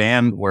in a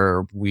band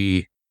where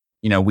we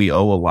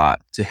owe a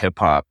lot to hip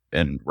hop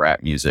and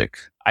rap music.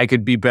 I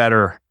could be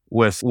better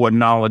with what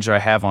knowledge I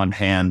have on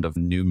hand of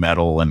new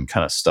metal and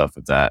kind of stuff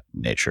of that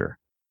nature.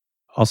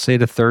 I'll say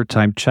it a third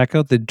time. Check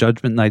out the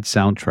Judgment Night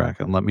soundtrack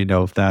and let me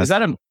know if that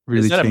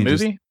really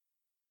changes. A movie?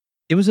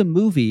 It was a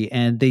movie,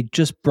 and they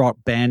just brought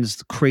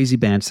crazy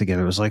bands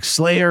together. It was like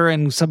Slayer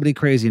and somebody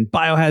crazy, and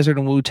Biohazard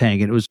and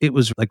Wu-Tang, and it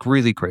was like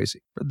really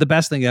crazy. The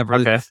best thing ever.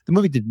 Okay. The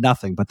movie did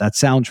nothing, but that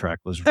soundtrack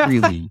was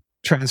really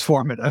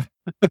transformative.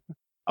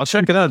 I'll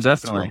check it out,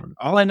 definitely.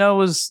 All I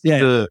know is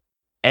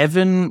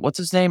Evan, what's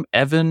his name?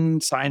 Evan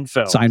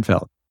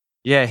Seinfeld.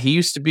 Yeah, he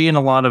used to be in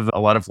a lot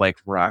of like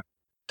rock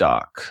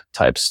doc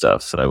type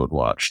stuff that I would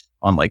watch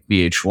on like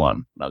VH1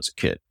 when I was a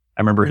kid.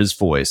 I remember his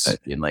voice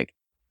being like,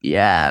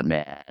 "Yeah,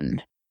 man."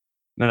 And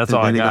that's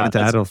all I got. Then he got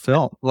into adult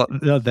film. Well,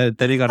 no,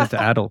 then he got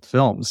into adult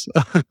films.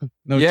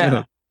 No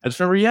joke. I just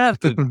remember,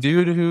 the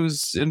dude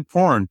who's in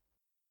porn.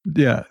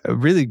 Yeah, a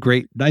really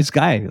great, nice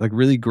guy. Like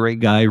really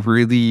great guy.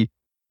 Really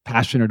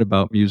passionate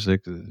about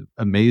music.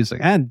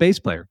 Amazing, and bass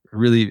player.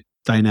 Really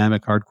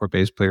dynamic, hardcore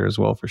bass player as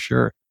well, for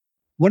sure.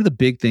 One of the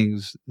big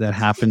things that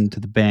happened to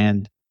the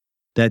band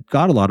that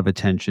got a lot of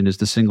attention is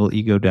the single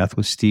Ego Death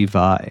with Steve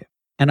Vai.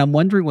 And I'm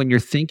wondering, when you're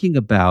thinking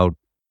about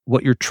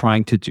what you're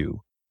trying to do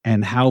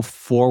and how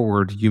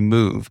forward you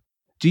move,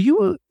 do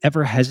you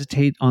ever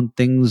hesitate on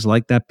things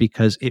like that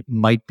because it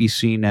might be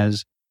seen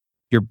as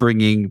you're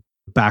bringing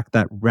back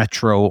that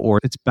retro, or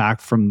it's back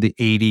from the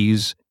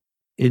 80s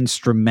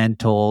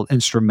instrumental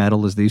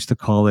as they used to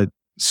call it,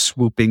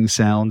 swooping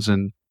sounds,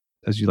 and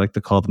as you like to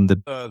call them, the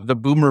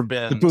boomer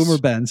bends. The boomer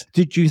bends.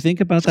 Did you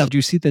think about that? Do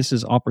you see this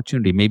as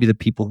opportunity? Maybe the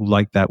people who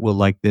like that will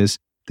like this.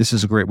 This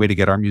is a great way to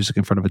get our music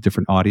in front of a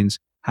different audience.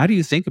 How do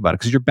you think about it?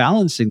 Because you're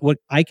balancing what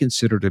I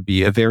consider to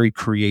be a very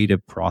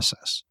creative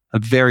process, a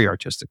very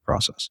artistic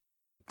process.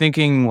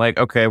 Thinking like,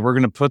 okay, we're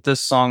going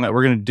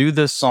to do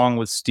this song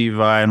with Steve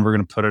Vai, and we're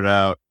going to put it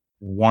out.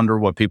 Wonder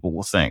what people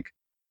will think.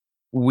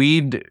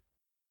 We'd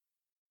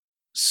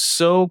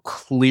so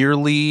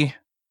clearly,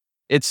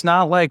 it's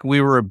not like we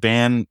were a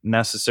band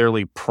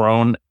necessarily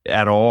prone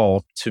at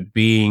all to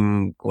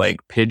being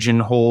like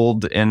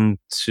pigeonholed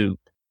into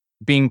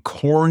being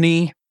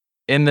corny,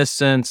 in the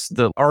sense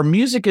that our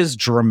music is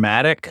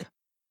dramatic,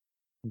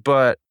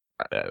 but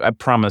I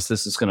promise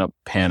this is going to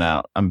pan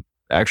out. I'm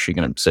actually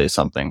going to say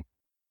something.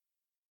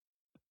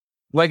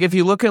 Like, if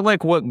you look at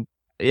like what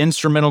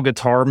instrumental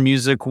guitar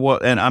music,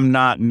 and I'm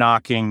not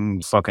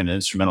knocking fucking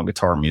instrumental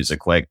guitar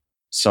music like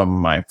some of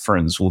my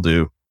friends will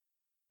do.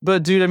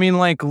 But dude, I mean,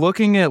 like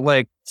looking at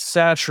like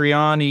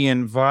Satriani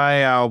and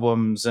Vai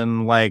albums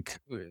and like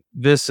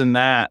this and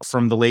that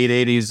from the late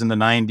 80s and the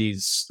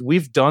 90s,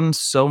 we've done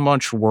so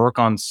much work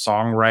on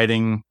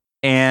songwriting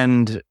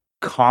and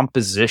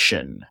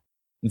composition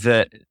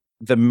that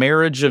the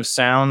marriage of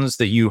sounds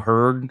that you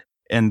heard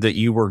and that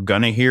you were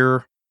gonna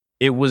hear,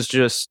 it was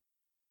just,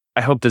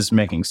 I hope this is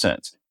making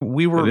sense.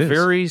 We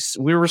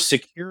were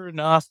secure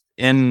enough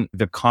in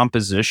the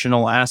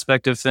compositional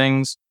aspect of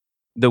things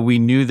that we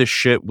knew the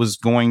shit was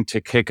going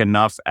to kick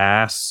enough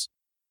ass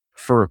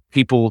for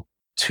people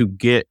to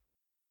get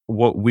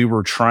what we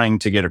were trying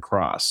to get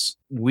across.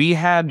 We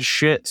had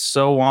shit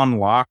so on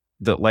lock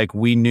that like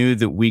we knew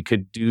that we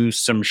could do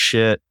some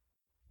shit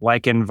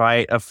like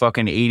invite a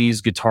fucking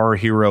 80s guitar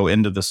hero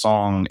into the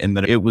song, and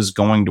that it was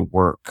going to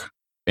work,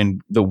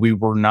 and that we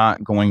were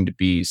not going to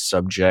be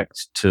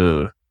subject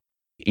to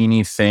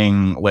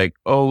anything like,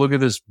 oh, look at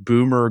this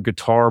boomer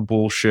guitar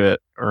bullshit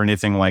or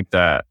anything like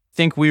that. I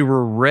think we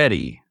were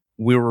ready.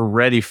 We were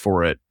ready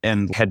for it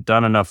and had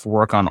done enough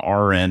work on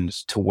our end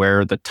to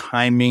where the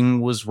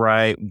timing was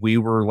right. We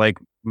were like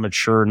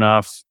mature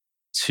enough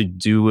to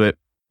do it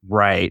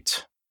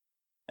right.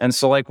 And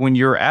so like when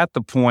you're at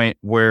the point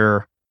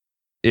where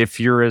if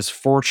you're as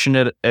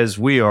fortunate as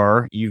we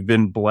are, you've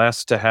been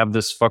blessed to have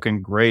this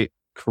fucking great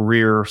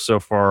career so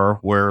far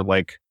where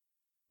like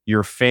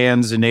your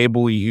fans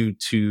enable you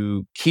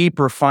to keep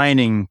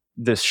refining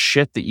this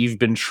shit that you've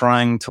been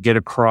trying to get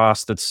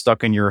across that's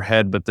stuck in your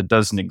head but that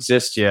doesn't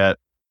exist yet.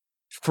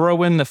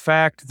 Throw in the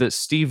fact that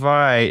Steve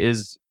Vai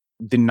is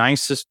the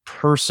nicest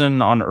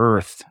person on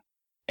earth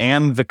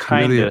and the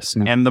kindest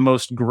and the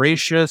most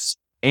gracious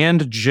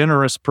and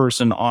generous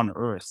person on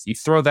earth. You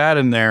throw that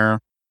in there,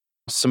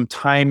 some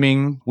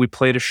timing. We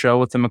played a show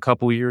with him a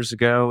couple years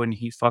ago and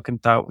he fucking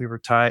thought we were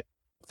tight.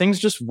 Things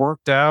just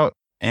worked out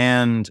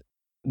and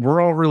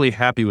we're all really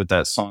happy with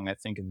that song. I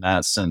think in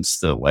that sense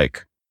that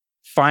like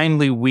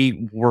finally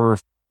we were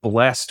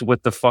blessed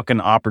with the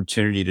fucking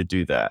opportunity to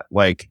do that.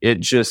 Like it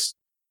just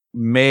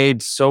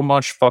made so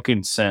much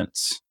fucking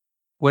sense.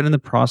 When in the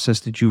process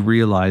did you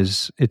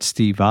realize it's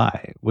Steve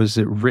Vai? Was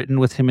it written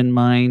with him in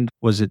mind?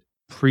 Was it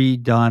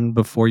pre-done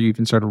before you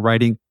even started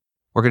writing?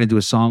 We're going to do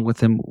a song with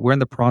him. Where in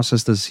the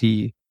process does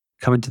he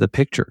come into the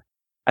picture?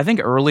 I think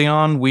early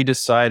on we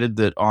decided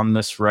that on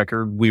this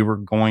record we were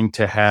going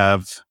to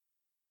have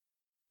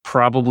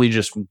probably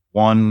just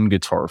one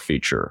guitar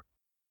feature.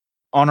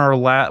 On our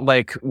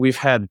like we've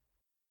had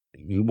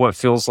what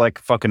feels like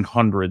fucking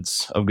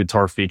hundreds of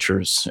guitar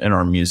features in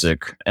our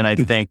music. And I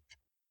think,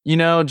 you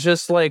know,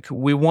 just like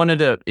we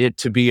wanted it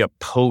to be a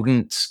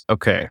potent,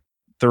 okay,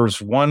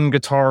 there's one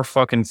guitar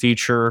fucking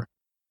feature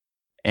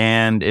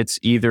and it's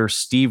either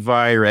Steve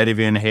Vai or Eddie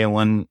Van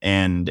Halen,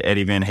 and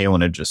Eddie Van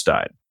Halen had just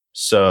died.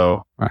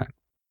 So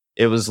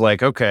It was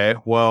like, okay,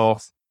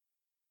 well,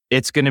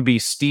 it's going to be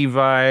Steve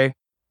Vai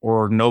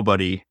or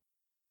nobody.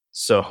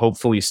 So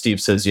hopefully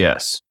Steve says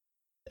yes.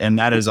 And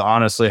that is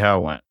honestly how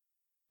it went.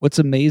 What's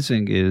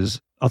amazing is,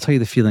 I'll tell you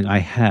the feeling I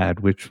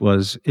had, which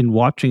was in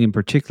watching in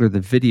particular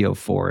the video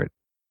for it,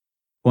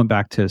 going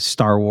back to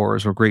Star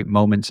Wars or great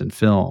moments in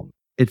film,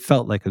 it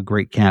felt like a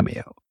great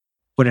cameo.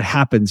 When it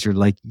happens, you're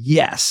like,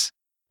 yes,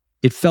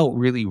 it felt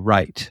really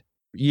right.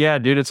 Yeah,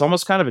 dude, it's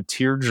almost kind of a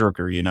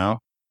tearjerker, you know?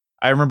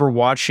 I remember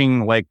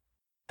watching like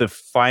the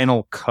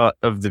final cut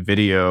of the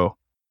video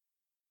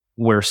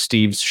where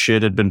Steve's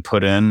shit had been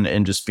put in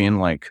and just being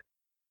like,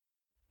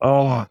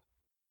 oh,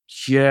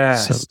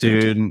 yes, so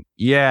dude.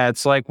 Yeah,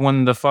 it's like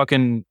when the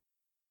fucking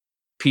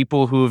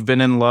people who have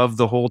been in love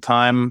the whole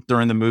time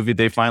during the movie,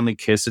 they finally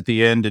kiss at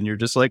the end and you're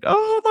just like,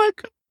 oh my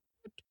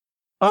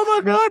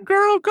God,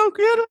 girl, go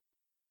get it.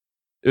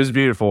 It was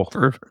beautiful.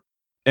 Perfect.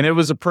 And it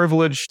was a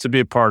privilege to be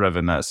a part of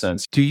in that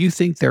sense. Do you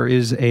think there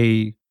is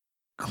a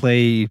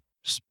Clay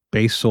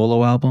bass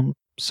solo album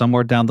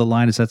somewhere down the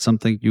line? Is that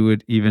something you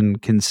would even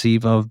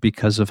conceive of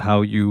because of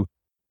how you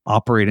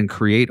operate and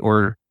create?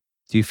 Or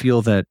do you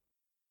feel that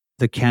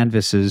the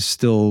canvas is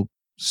still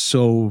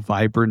so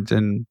vibrant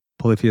and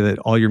polyphony that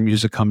all your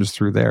music comes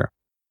through there?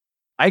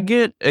 I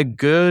get a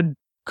good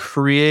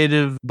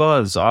creative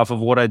buzz off of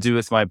what I do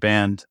with my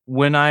band.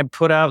 When I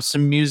put out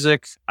some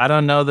music, I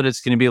don't know that it's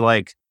going to be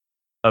like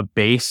a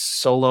bass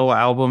solo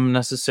album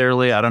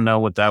necessarily. I don't know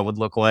what that would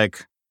look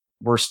like.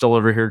 We're still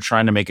over here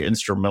trying to make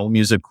instrumental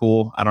music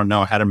cool. I don't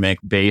know how to make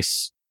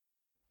bass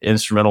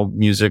instrumental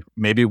music.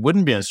 Maybe it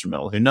wouldn't be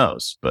instrumental. Who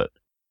knows? But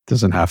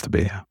doesn't have to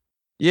be.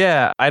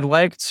 Yeah, I'd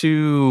like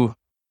to,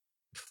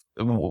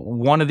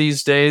 one of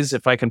these days,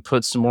 if I can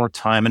put some more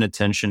time and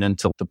attention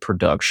into the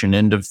production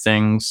end of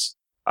things,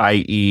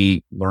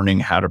 i.e. learning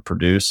how to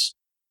produce,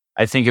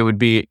 I think it would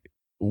be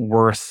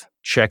worth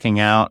checking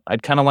out.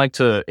 I'd kind of like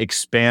to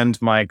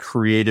expand my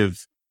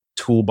creative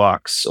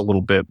toolbox a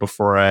little bit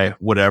before I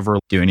would ever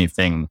do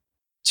anything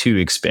too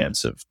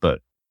expansive. But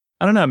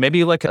I don't know,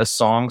 maybe like a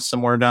song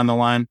somewhere down the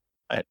line.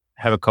 I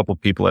have a couple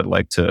people I'd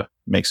like to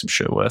make some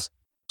shit with.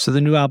 So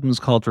the new album is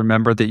called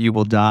Remember That You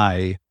Will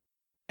Die.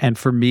 And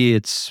for me,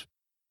 it's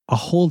a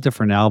whole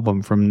different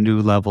album from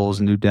New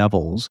Levels, New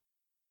Devils.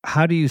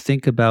 How do you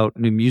think about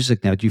new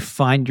music now? Do you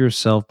find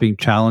yourself being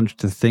challenged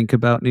to think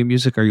about new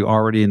music? Are you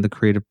already in the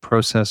creative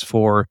process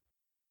for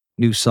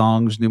new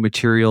songs, new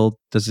material?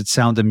 Does it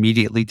sound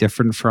immediately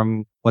different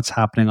from what's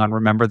happening on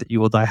Remember That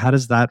You Will Die? How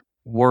does that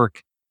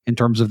work in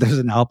terms of there's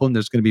an album,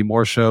 there's going to be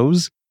more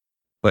shows,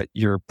 but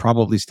you're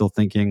probably still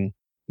thinking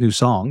new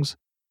songs?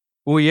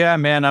 Well, yeah,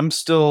 man, I'm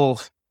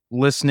still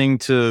listening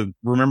to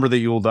Remember That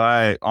You Will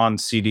Die on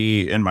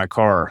CD in my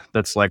car.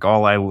 That's like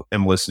all I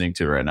am listening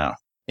to right now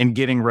and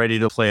getting ready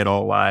to play it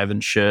all live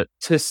and shit.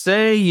 To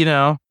say, you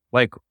know,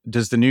 like,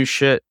 does the new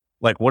shit,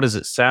 like, what does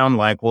it sound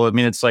like? Well, I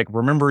mean, it's like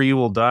Remember You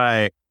Will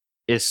Die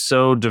is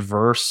so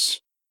diverse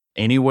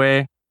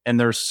anyway. And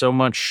there's so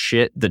much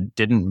shit that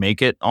didn't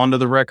make it onto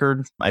the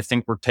record. I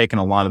think we're taking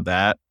a lot of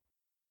that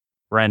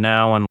right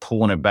now and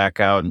pulling it back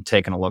out and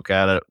taking a look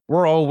at it.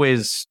 We're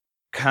always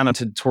kind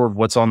of toward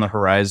what's on the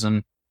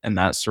horizon. and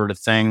that sort of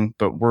thing.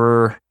 But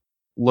we're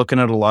looking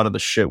at a lot of the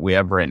shit we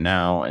have right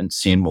now and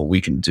seeing what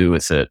we can do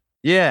with it.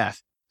 Yeah.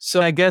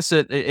 So I guess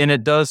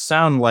it does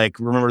sound like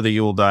Remember That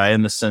You Will Die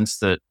in the sense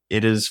that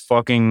it is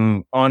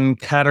fucking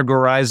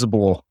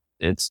uncategorizable.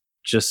 It's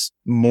just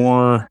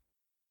more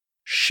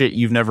shit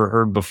you've never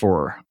heard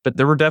before. But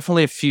there were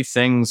definitely a few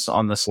things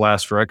on this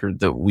last record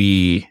that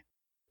we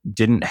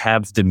didn't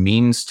have the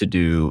means to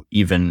do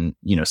even,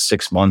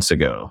 6 months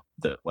ago,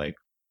 that like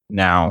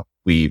now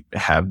we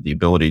have the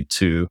ability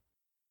to,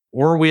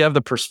 or we have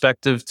the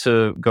perspective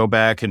to go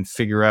back and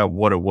figure out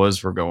what it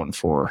was we're going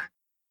for.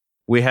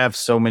 We have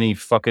so many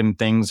fucking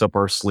things up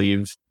our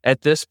sleeve.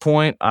 At this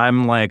point,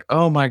 I'm like,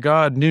 oh my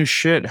God, new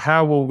shit.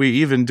 How will we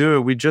even do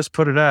it? We just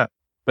put it out.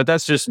 But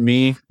that's just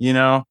me,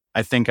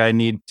 I think I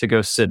need to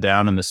go sit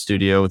down in the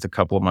studio with a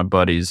couple of my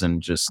buddies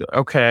and just,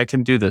 okay, I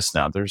can do this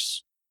now.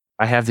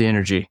 I have the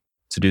energy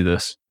to do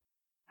this.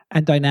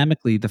 And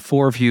dynamically, the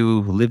four of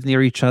you live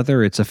near each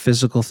other. It's a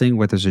physical thing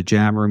where there's a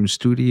jam room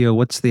studio.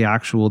 What's the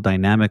actual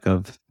dynamic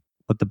of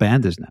what the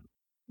band is now?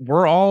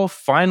 We're all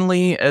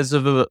finally, as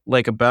of about,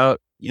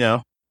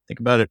 think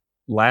about it,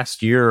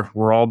 last year,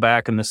 we're all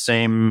back in the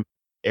same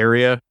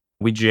area.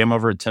 We jam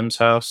over at Tim's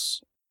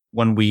house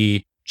when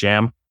we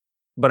jam.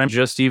 But I'm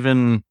just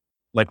even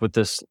like with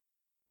this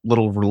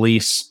little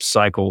release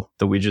cycle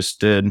that we just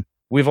did,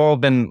 we've all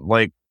been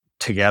like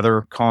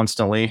together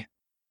constantly,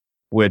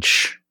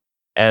 which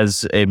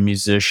as a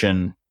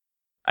musician,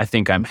 I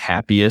think I'm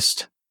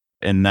happiest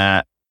in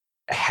that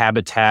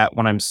habitat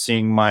when I'm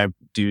seeing my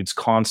dudes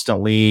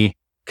constantly,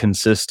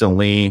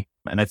 consistently.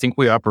 And I think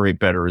we operate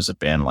better as a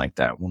band like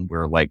that when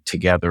we're like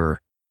together,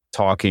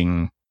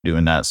 talking,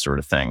 doing that sort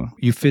of thing.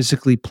 You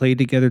physically play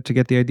together to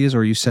get the ideas, or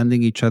are you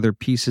sending each other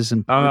pieces?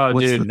 And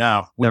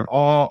no. We're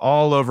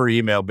all over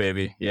email,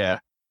 baby. Yeah.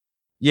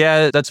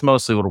 Yeah, that's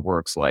mostly what it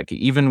works like.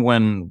 Even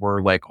when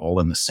we're like all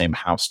in the same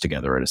house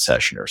together at a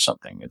session or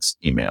something, it's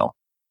email.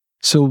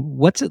 So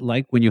what's it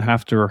like when you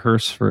have to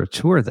rehearse for a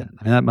tour then?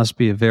 I mean, that must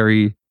be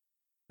it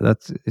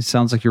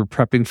sounds like you're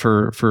prepping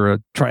for a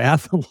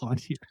triathlon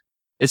here.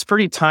 It's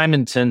pretty time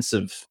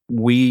intensive.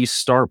 We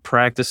start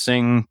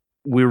practicing.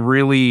 We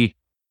really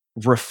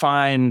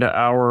refined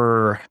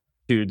our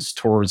attitudes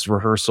towards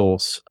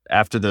rehearsals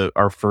after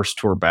our first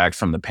tour back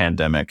from the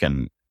pandemic.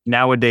 And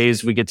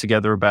nowadays we get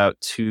together about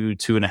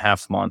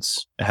 2.5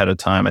 months ahead of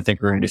time. I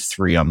think we're going to do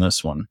 3 on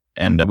this one.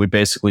 And we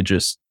basically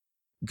just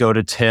go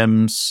to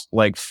Tim's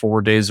like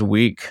 4 days a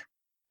week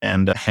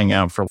and hang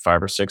out for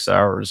 5 or 6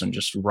 hours and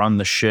just run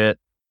the shit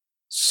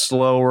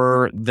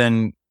slower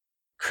than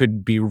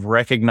could be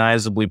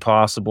recognizably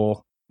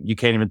possible. You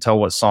can't even tell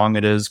what song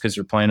it is because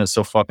you're playing it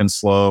so fucking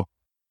slow.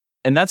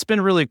 And that's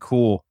been really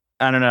cool.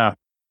 I don't know.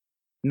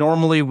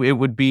 Normally it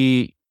would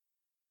be,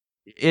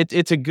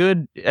 it's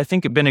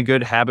been a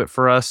good habit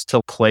for us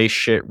to play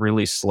shit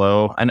really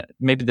slow. And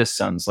maybe this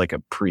sounds like a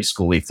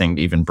preschooly thing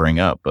to even bring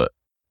up, but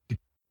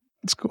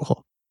it's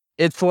cool.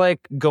 It's like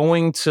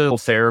going to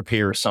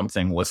therapy or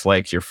something with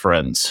like your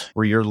friends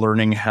where you're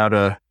learning how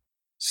to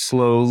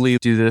slowly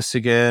do this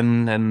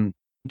again and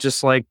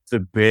just like the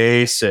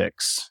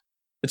basics.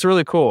 It's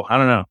really cool. I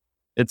don't know.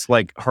 It's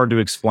like hard to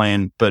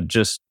explain, but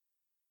just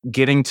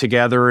getting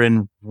together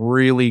and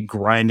really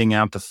grinding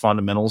out the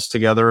fundamentals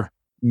together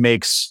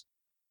makes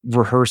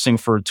rehearsing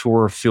for a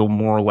tour feel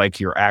more like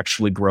you're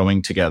actually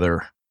growing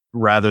together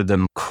rather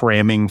than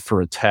cramming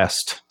for a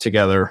test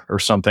together or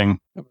something.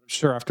 I'm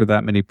sure after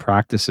that many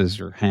practices,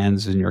 your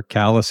hands and your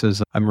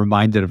calluses. I'm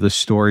reminded of the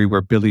story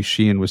where Billy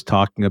Sheehan was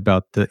talking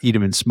about the Eat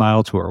 'em and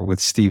Smile tour with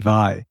Steve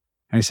Vai.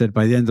 And he said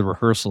by the end of the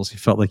rehearsals, he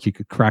felt like he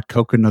could crack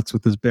coconuts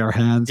with his bare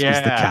hands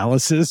because the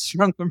calluses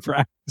from the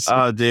practice.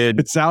 Oh, dude.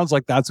 It sounds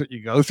like that's what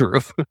you go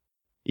through.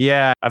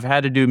 Yeah, I've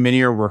had to do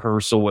many a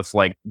rehearsal with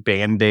like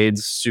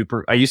Band-Aids.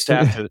 I used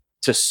to have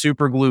to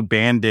super glue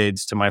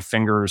Band-Aids to my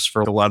fingers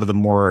for a lot of the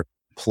more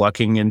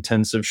plucking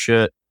intensive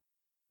shit.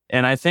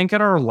 And I think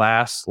at our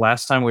last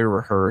time we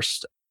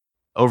rehearsed,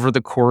 over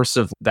the course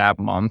of that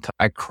month,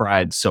 I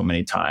cried so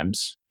many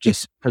times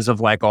just because of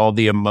like all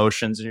the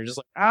emotions. And you're just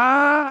like,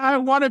 I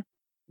want to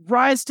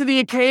rise to the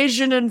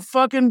occasion and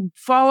fucking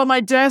follow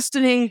my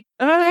destiny.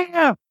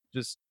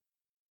 Just,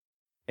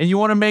 and you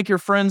want to make your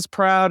friends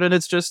proud. And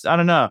it's just, I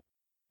don't know.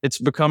 It's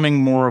becoming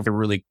more of a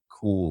really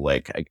cool,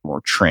 like a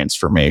more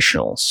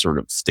transformational sort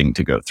of thing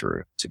to go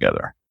through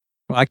together.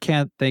 Well, I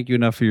can't thank you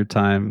enough for your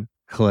time,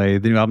 Clay.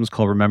 The new album's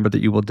called Remember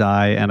That You Will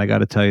Die. And I got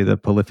to tell you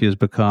that Polyphia has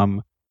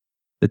become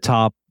the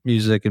top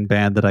music and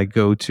band that I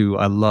go to.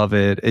 I love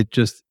it.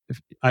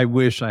 I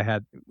wish I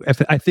had,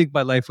 I think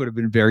my life would have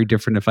been very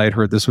different if I had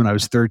heard this when I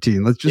was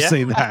 13. Let's just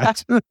say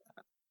that.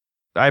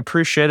 I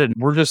appreciate it.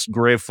 We're just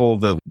grateful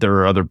that there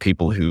are other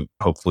people who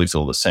hopefully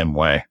feel the same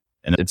way.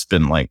 And it's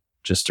been like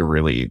just a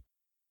really,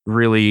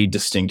 really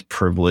distinct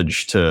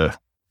privilege to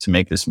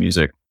make this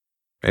music.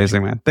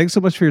 Amazing, man. Thanks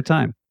so much for your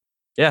time.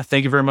 Yeah.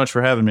 Thank you very much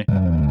for having me.